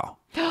for a while.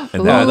 And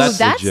Ooh, that's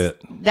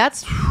legit.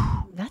 That's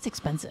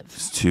expensive.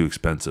 It's too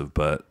expensive,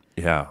 but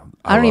yeah.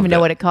 I don't even loved know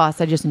it. what it costs.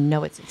 I just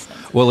know it's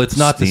expensive. Well, it's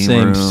not the Steam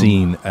same room.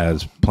 scene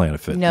as Planet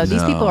Fitness. No,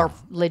 these people are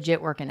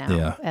legit working out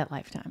Yeah. at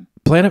Lifetime.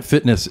 Planet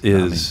Fitness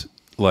is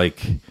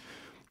like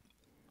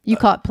You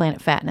call it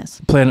Planet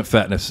Fatness. Planet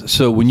Fatness.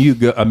 So when you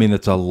go, I mean,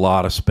 it's a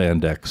lot of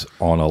spandex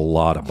on a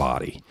lot of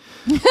body.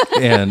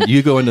 And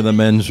you go into the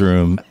men's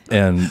room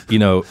and,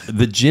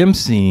 the gym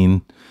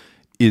scene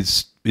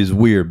is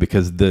weird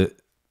because the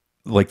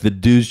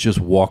dudes just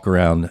walk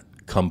around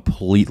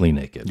completely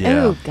naked.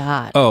 Yeah. Oh,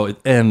 God. Oh,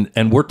 and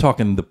we're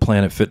talking the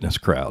Planet Fitness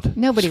crowd.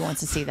 Nobody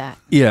wants to see that.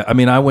 Yeah, I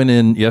mean, I went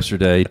in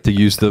yesterday to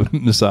use the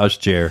massage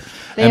chair.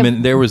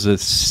 There was a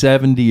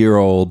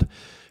 70-year-old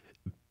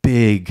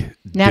big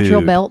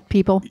Natural dude. belt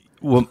people.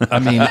 Well, I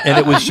mean, and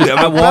it was just,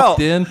 I walked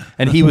in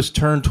and he was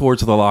turned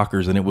towards the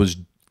lockers and it was,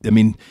 I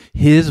mean,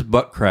 his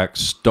butt crack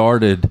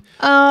started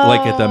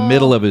like at the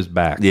middle of his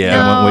back. Yeah.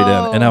 And went way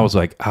down. And I was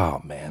like,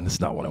 oh man,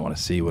 that's not what I want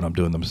to see when I'm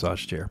doing the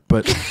massage chair.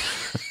 But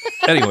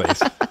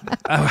anyways,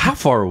 how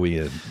far are we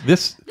in?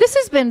 This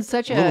has been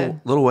such a...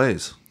 Little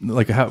ways.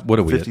 what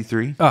are we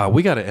 53? Oh,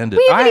 we got to end it.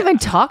 We haven't even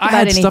talked I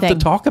about had stuff to anything.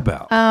 talk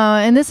about.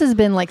 and this has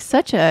been like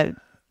such a...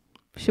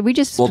 Should we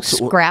just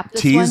scrap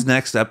this tease one?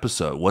 next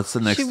episode. What's the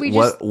next? Should we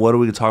What are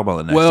we going to talk about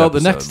in the next Well, episode?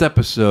 the next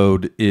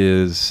episode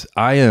is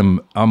I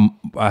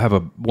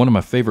have one of my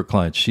favorite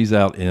clients. She's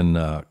out in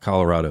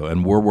Colorado,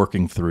 and we're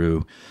working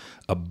through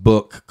a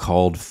book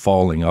called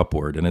Falling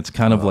Upward, and it's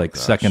kind of like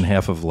second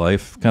half of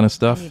life kind of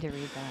stuff. I need to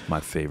read that. My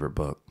favorite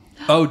book.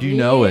 Oh, do you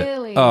know it?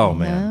 Really? Oh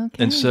man!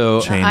 Okay. And so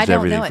Changed I don't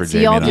everything know it. for So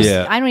Jamie y'all and I. just,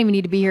 Yeah. I don't even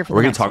need to be here for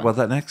We're the going next to talk one.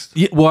 about that next.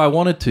 yeah, well, I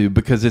wanted to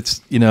because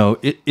it's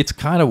it's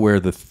kind of where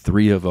the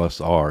three of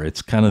us are.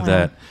 It's kind of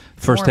that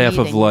first More half me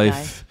of than you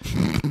life.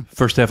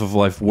 First half of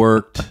life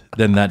worked,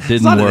 then that didn't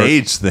It's not work. an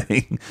age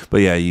thing, but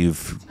yeah,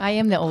 I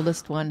am the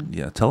oldest one.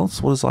 tell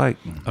us what it's like.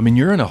 I mean,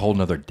 you're in a whole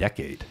nother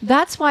decade.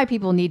 That's why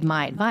people need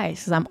my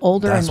advice, because I'm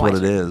older That's and what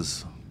wiser. it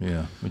is.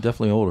 Yeah, we're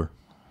definitely older.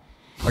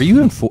 Are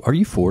you Are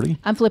you 40?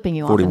 I'm flipping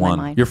you off 41. in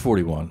my mind. You're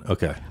 41.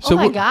 Okay. Oh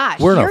my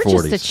gosh, we're in you're our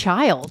 40s. just a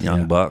child.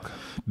 Young buck,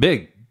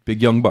 Big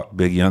young buck.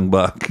 big young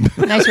buck,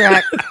 Nice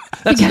rack.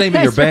 That's the name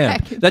of your Nice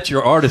band. rack. That's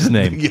your artist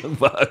name. young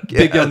buck,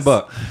 Big young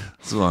buck.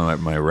 This is one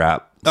of my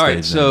rap. All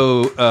right. stage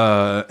names.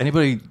 So,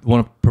 anybody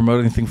want to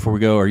promote anything before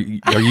we go? Are you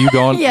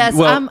gone? Yes,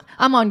 Well,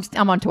 I'm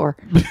on tour.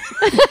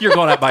 you're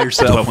going out by I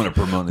yourself. don't want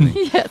to promote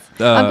anything. Yes,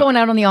 I'm going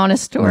out on the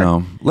Honest tour.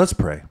 No, let's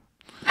pray.